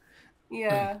vibe.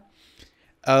 Yeah.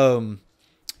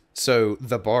 So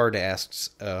the Bard asks,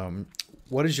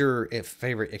 what is your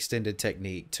favorite extended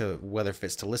technique, to whether if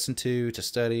it's to listen to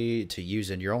study, to use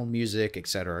in your own music,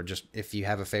 etc. Just if you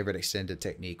have a favorite extended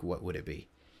technique, what would it be?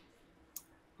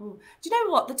 Do you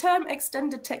know what? The term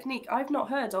extended technique I've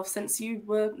not heard of since you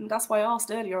were, that's why I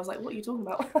asked earlier. I was like, what are you talking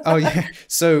about? Oh, yeah.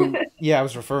 So, yeah, I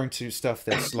was referring to stuff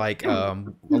that's like a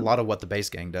lot of what the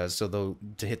bass gang does. So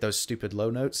to hit those stupid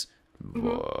low notes,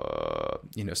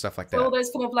 stuff like that. So all those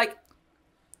kind of like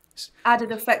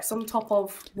added effects on top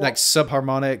of what? Like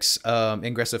subharmonics,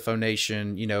 ingressive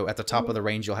phonation, at the top of the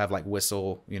range, you'll have like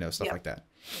whistle, stuff like that.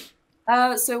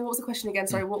 So what was the question again?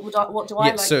 Sorry, what do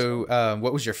I like? So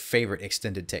what was your favorite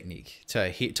extended technique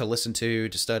to listen to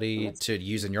study, to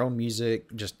use in your own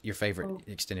music? Just your favorite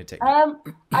extended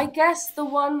technique. I guess the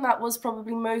one that was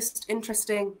probably most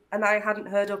interesting and I hadn't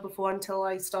heard of before until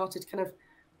I started kind of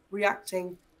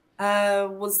reacting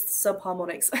was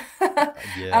subharmonics. Yes.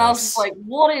 And I was just like,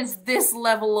 what is this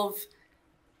level of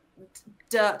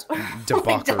dirt?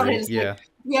 Debauchery, yeah.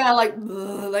 Yeah, like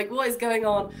what is going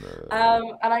on?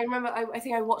 And I remember, I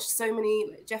think I watched so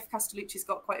many. Jeff Castellucci's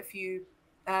got quite a few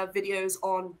videos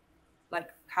on like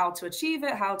how to achieve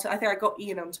it, I think I got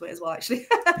Ian onto it as well, actually.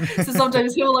 So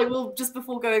sometimes he'll just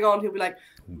before going on, he'll be like,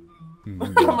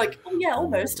 I'm like, oh yeah,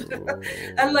 almost.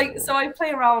 And like, so I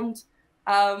play around.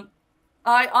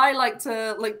 I like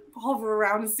to like hover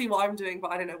around and see what I'm doing,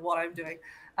 but I don't know what I'm doing.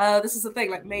 This is the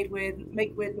thing, like make weird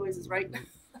noises, right?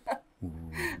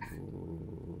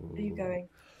 Are you going?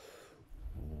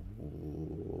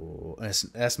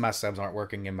 That's my subs aren't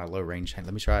working in my low range.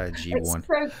 Let me try a G1. It's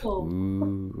so cool.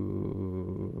 Ooh.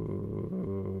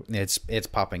 It's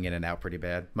popping in and out pretty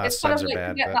bad. My it's subs kind of are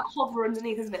bad. Get that hover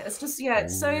underneath, isn't it? It's just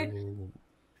it's so.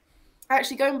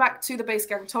 actually, going back to the bass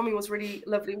gang, Tommy was really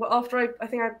lovely. Well, after I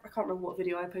think I can't remember what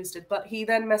video I posted, but he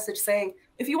then messaged saying,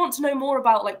 if you want to know more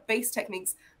about like bass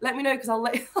techniques, let me know, because I'll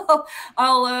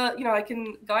you know, I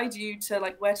can guide you to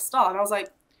like where to start. And I was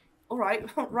like, all right,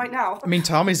 right now. I mean,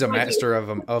 Tommy's a master of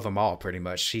them all, pretty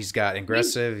much. He's got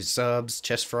aggressive, subs,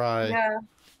 chest fry. Yeah,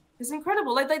 it's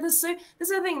incredible. Like there's the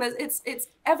thing that it's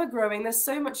ever growing. There's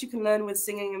so much you can learn with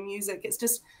singing and music. It's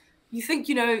just, you think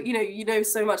you know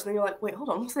so much, and then you're like, wait, hold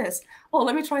on, what's this? Oh,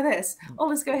 let me try this. Oh,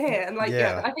 let's go here. And like,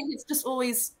 yeah, I think it's just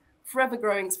always forever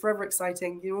growing. It's forever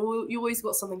exciting. You always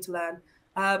got something to learn.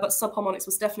 But subharmonics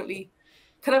was definitely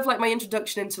kind of like my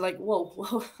introduction into like,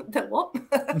 whoa, that what?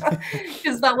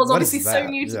 Because that was obviously so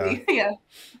new to me. Yeah.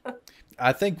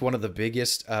 I think one of the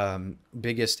biggest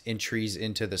entries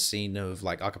into the scene of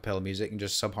like a cappella music and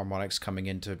just subharmonics coming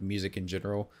into music in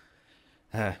general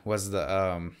was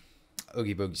the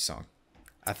Oogie Boogie song.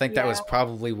 I think that was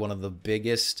probably one of the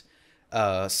biggest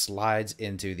slides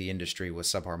into the industry with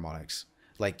subharmonics.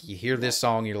 Like, you hear this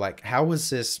song, you're like, how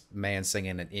is this man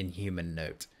singing an inhuman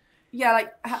note? Yeah,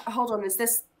 like, hold on, is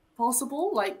this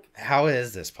possible? Like, how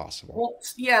is this possible?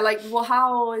 What? Yeah, like, well,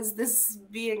 how is this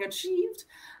being achieved?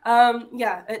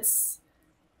 Yeah, it's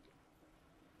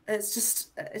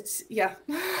yeah.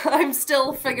 I'm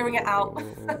still figuring it out.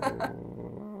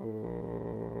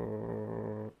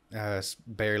 It's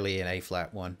barely an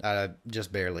A-flat one.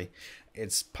 Just barely.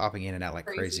 It's popping in and out like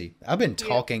crazy. I've been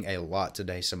talking a lot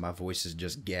today, so my voice is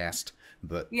just gassed.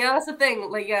 But yeah, that's the thing.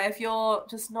 Like, yeah, if you're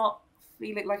just not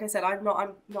feeling, like I said, I'm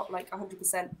not like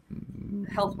 100%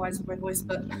 health-wise with my voice,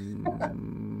 but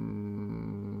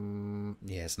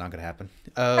yeah, it's not gonna happen.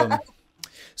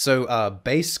 So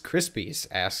Bass Crispies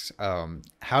asks,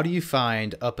 how do you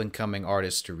find up-and-coming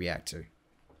artists to react to?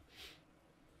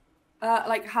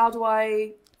 Like, how do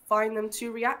I find them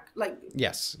to react? Like,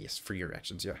 yes, for your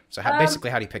reactions, yeah. So basically,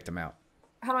 how do you pick them out?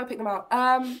 How do I pick them out?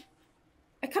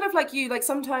 I kind of like you. Like,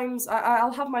 sometimes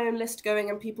I'll have my own list going,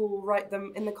 and people will write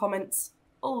them in the comments.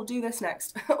 Oh, do this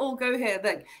next. Oh, go here.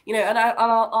 Then, you know, and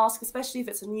I'll ask, especially if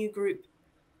it's a new group.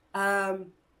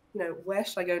 You know, where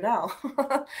should I go now?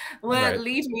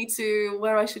 Lead me to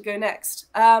where I should go next.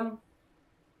 On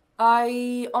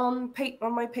my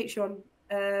Patreon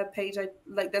page,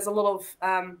 there's a lot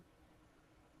of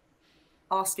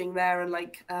asking there, and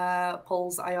like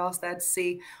polls I asked there to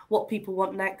see what people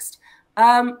want next.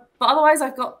 But otherwise,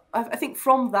 I think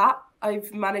from that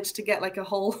I've managed to get like a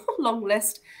whole long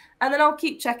list, and then I'll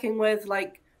keep checking with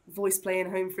like Voice Play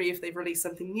and Home Free if they've released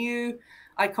something new.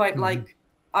 I quite like.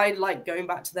 I like going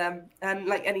back to them, and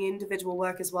like any individual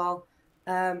work as well,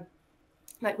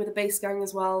 like with the bass gang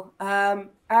as well,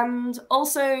 and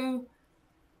also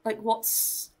like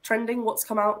what's trending, what's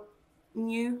come out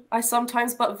new. I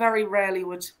sometimes, but very rarely,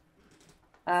 would.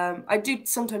 I do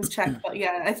sometimes check, but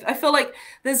yeah, I feel like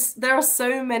there are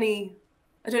so many.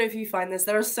 I don't know if you find this.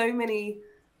 There are so many,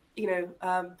 you know,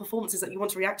 performances that you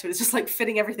want to react to. It's just like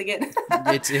fitting everything in.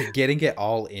 It's getting it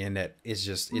all in.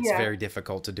 It's very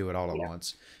difficult to do it all at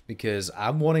once, because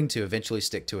I'm wanting to eventually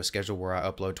stick to a schedule where I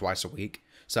upload twice a week.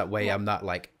 So that way I'm not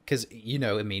like, because, you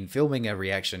know, I mean, filming a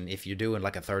reaction, if you're doing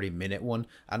like a 30-minute one,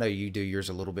 I know you do yours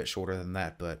a little bit shorter than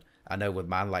that, but I know with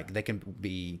mine, like, they can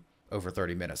be over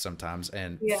 30 minutes sometimes.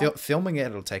 And filming it,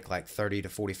 it'll take like 30 to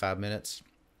 45 minutes.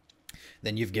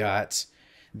 Then you've got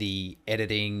the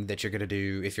editing that you're going to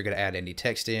do. If you're going to add any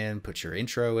text in, put your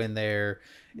intro in there.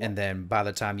 And then by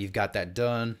the time you've got that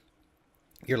done,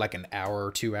 you're like an hour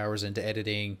or 2 hours into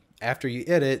editing. After you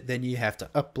edit, then you have to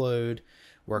upload,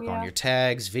 work on your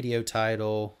tags, video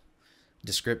title,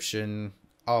 description,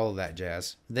 all of that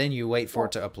jazz. Then you wait for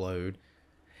it to upload,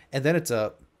 and then it's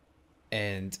up.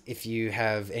 And if you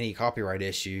have any copyright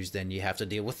issues, then you have to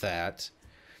deal with that.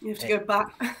 You have to go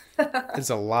back. It's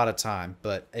a lot of time,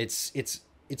 but it's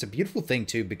a beautiful thing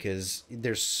too, because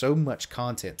there's so much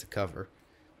content to cover.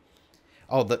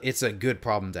 It's a good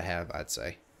problem to have, I'd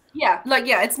say. Yeah,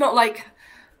 it's not like,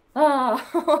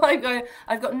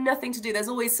 I've got nothing to do. There's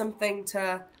always something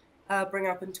to bring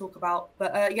up and talk about.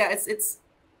 But it's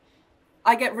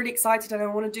I get really excited, and I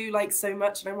want to do like so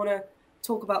much, and I want to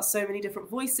talk about so many different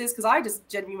voices, because I just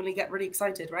genuinely get really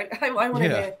excited, right? I want to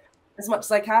hear as much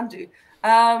as I can do.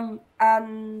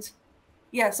 And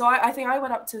yeah, so I think I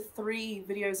went up to 3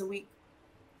 videos a week.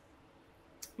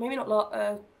 Maybe not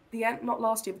not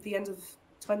last year, but the end of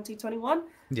 2021.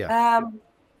 Yeah.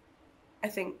 I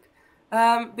think.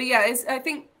 But yeah, I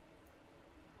think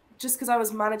just because I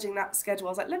was managing that schedule,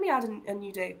 I was like, let me add a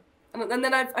new day. And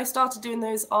then I started doing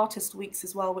those artist weeks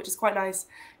as well, which is quite nice,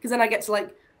 because then I get to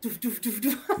like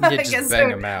just bang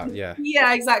them out.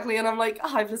 Yeah, exactly. And I'm like,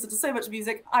 I've listened to so much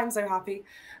music. I'm so happy.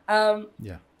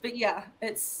 But yeah,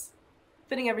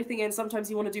 fitting everything in. Sometimes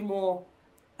you want to do more.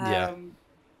 Yeah.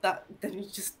 That then you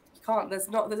can't. There's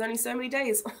only so many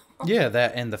days. Yeah,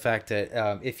 that and the fact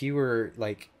that if you were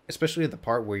like, especially at the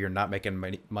part where you're not making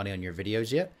money on your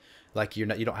videos yet, like you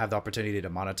don't have the opportunity to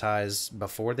monetize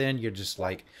before then, you're just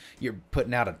like you're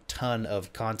putting out a ton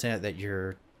of content that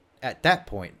you're at that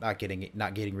point not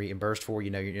getting reimbursed for.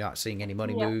 You know, you're not seeing any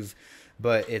money move,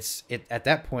 but at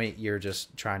that point you're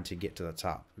just trying to get to the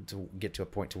top, to get to a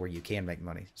point to where you can make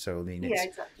money. So I mean,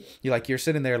 Exactly. you're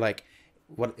sitting there like,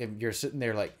 what if you're sitting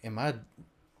there like,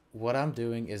 what I'm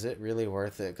doing, is it really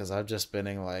worth it? Because I'm just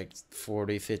spending like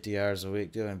 40, 50 hours a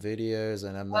week doing videos,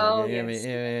 and I'm not,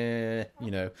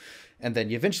 you know, and then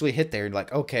you eventually hit there and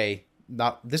like, okay,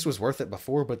 this was worth it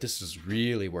before, but this is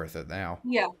really worth it now.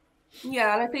 Yeah.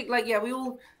 Yeah. And I think like, I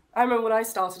remember when I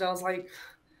started, I was like,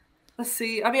 let's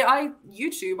see. I mean,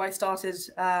 YouTube, I started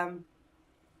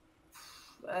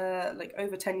like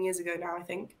over 10 years ago now, I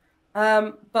think.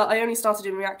 But I only started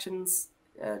in reactions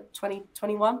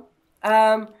 2021.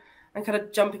 And kind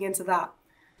of jumping into that.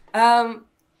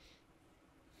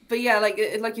 But yeah,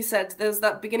 like you said, there's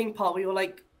that beginning part where you're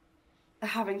like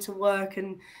having to work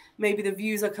and maybe the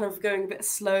views are kind of going a bit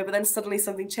slow, but then suddenly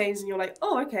something changed and you're like,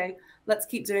 oh, okay, let's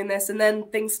keep doing this. And then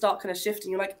things start kind of shifting.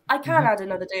 You're like, I can add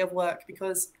another day of work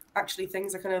because actually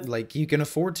things are kind of like you can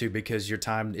afford to, because your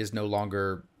time is no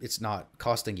longer, it's not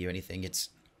costing you anything. It's,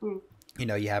 you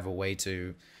know, you have a way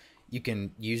to, you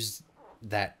can use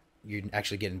that. You're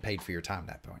actually getting paid for your time at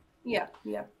that point. Yeah.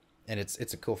 And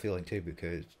it's a cool feeling too,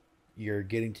 because you're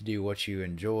getting to do what you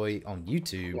enjoy on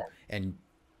YouTube, and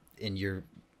you're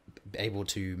able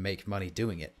to make money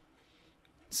doing it.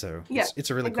 So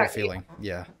it's a really cool feeling.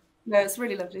 Yeah. No, it's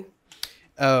really lovely.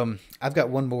 I've got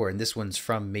one more, and this one's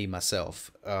from me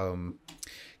myself.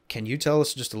 Can you tell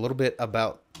us just a little bit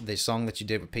about the song that you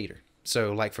did with Peter?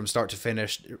 So like from start to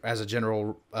finish, as a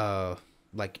general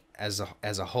like as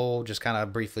a whole, just kind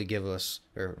of briefly give us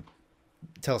or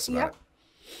tell us about it.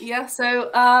 Yeah.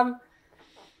 So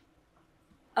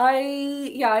I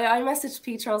messaged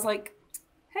Peter. I was like,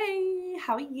 hey,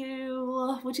 how are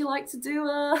you? Would you like to do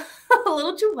a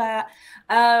little duet?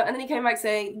 And then he came back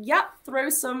saying, throw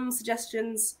some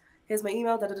suggestions. Here's my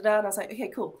email, And I was like, okay,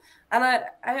 cool. And I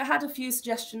had a few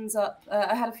suggestions up.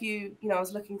 I had a few, I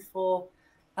was looking for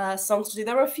songs to do.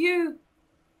 There were a few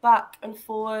back and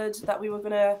forward that we were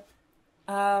gonna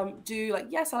do, like,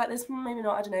 yes, I like this, maybe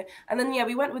not, I don't know. And then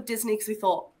we went with Disney because we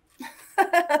thought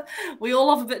we all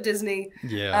love a bit Disney.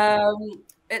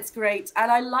 It's great. And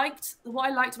what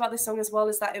I liked about this song as well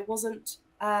is that it wasn't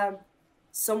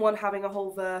someone having a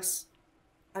whole verse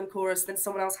and chorus, then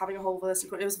someone else having a whole verse and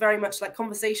chorus. It was very much like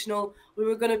conversational. We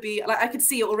were going to be like, I could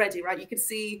see it already, right? You could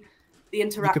see the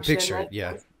interaction. You could picture it,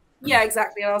 yeah,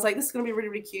 exactly. And I was like, this is going to be really,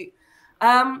 really cute.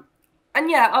 And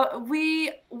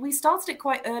we started it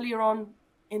quite earlier on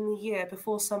in the year,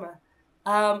 before summer.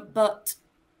 But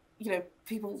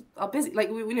people are busy. Like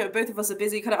we know both of us are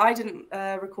busy. I didn't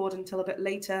record until a bit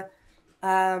later,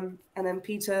 and then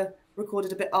Peter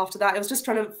recorded a bit after that. It was just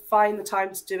trying to find the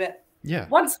time to do it. Yeah.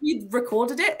 Once we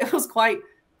recorded it, it was quite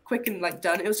quick and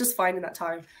done. It was just finding that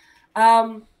time.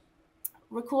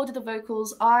 Recorded the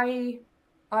vocals. I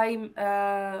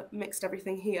mixed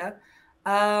everything here.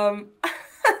 And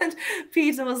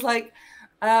Peter was like,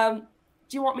 do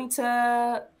you want me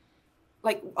to,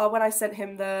 when I sent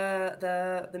him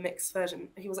the mixed version,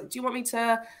 he was like, do you want me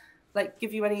to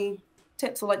give you any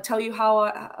tips or tell you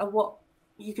how what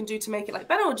you can do to make it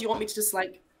better, or do you want me to just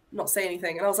not say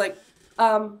anything? And I was like,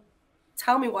 tell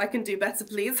me what I can do better,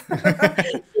 please.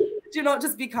 Do not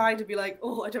just be kind and be like,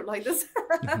 oh, I don't like this.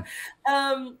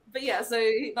 But yeah, so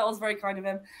that was very kind of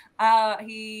him.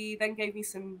 He then gave me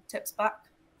some tips back.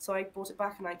 So I brought it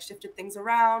back and shifted things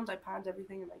around. I panned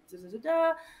everything and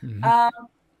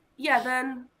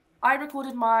then I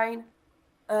recorded mine.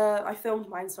 I filmed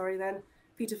mine, sorry, then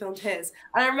Peter filmed his.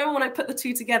 And I remember when I put the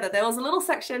two together, there was a little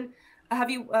section. Have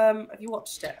you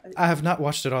watched it? I have not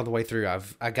watched it all the way through.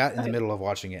 I got in the middle of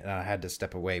watching it and I had to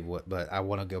step away, but I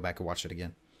want to go back and watch it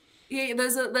again. Yeah,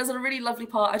 there's a really lovely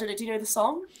part. I don't know. Do you know the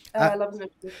song? Love is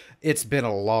It's been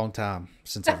a long time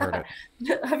since I've heard it.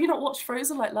 Have you not watched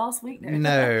Frozen last week?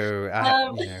 No.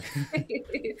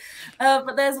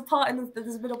 But there's a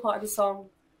middle part in the song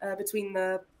between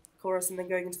the chorus and then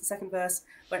going into the second verse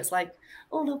where it's like,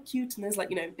 oh, look cute, and there's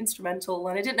instrumental,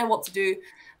 and I didn't know what to do.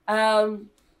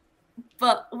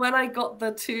 But when I got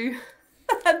the two,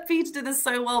 and Peter did this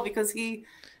so well because he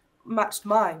matched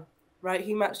mine. Right,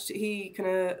 he kind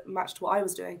of matched what I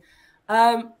was doing,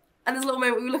 and there's a little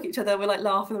moment we look at each other, we're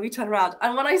laughing, and we turn around,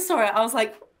 and when I saw it, I was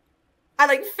like, I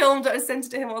like filmed it and sent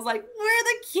it to him. I was like, we're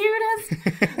the cutest.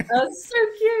 So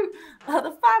cute.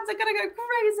 The fans are gonna go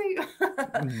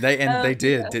crazy. They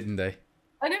did, yeah. didn't they?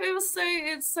 I know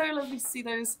it's so lovely to see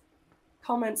those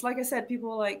comments. Like I said,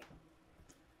 people were like,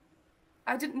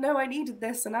 I didn't know I needed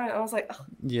this, and I was like, oh,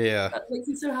 Yeah. that makes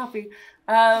me so happy.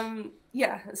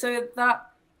 Yeah, so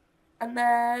that, and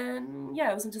then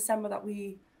yeah, it was in December that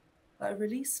we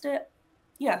released it.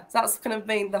 Yeah, so that's kind of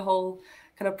made the whole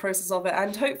kind of process of it,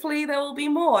 and hopefully there will be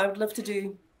more. I would love to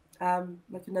do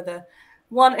like another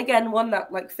one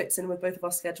that like fits in with both of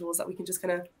our schedules, that we can just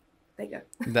kind of, there you go.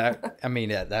 That, I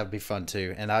mean, yeah, that would be fun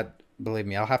too. And believe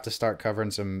me, I'll have to start covering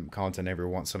some content every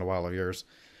once in a while of yours.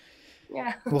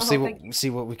 Yeah. We'll see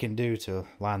what we can do to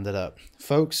line that up.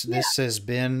 Folks, this has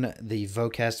been the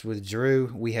Vocast with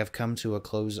Drew. We have come to a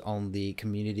close on the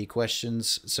community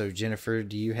questions. So Jennifer,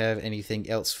 do you have anything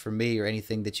else for me, or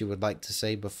anything that you would like to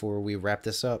say before we wrap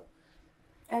this up?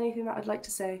 Anything that I'd like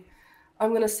to say? I'm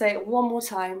going to say it one more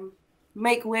time.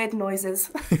 Make weird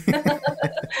noises.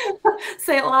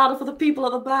 Say it louder for the people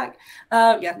at the back.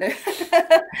 Yeah, no.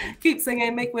 Keep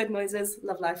singing, make weird noises,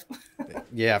 love life.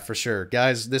 Yeah, for sure.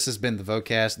 Guys, this has been the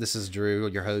Vocast. This is Drew,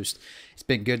 your host. It's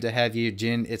been good to have you.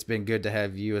 Jen, it's been good to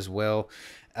have you as well.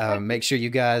 Make sure you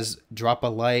guys drop a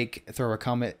like, throw a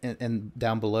comment in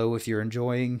down below if you're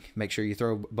enjoying. Make sure you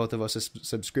throw both of us a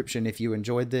subscription if you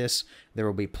enjoyed this. There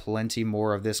will be plenty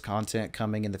more of this content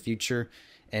coming in the future.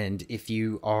 And if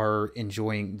you are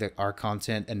enjoying our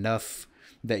content enough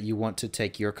that you want to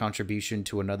take your contribution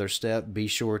to another step, be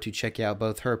sure to check out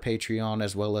both her Patreon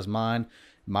as well as mine.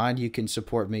 Mine, you can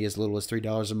support me as little as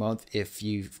 $3 a month. If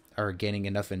you are gaining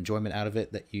enough enjoyment out of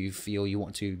it that you feel you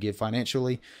want to give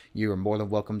financially, you are more than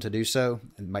welcome to do so.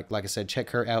 And like I said,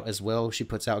 check her out as well. She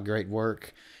puts out great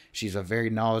work. She's a very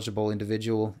knowledgeable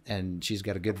individual, and she's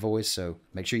got a good voice, so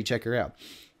make sure you check her out.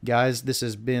 Guys, this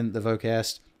has been the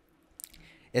Vocast.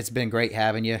 It's been great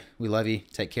having you. We love you.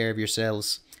 Take care of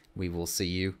yourselves. We will see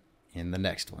you in the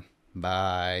next one.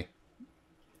 Bye.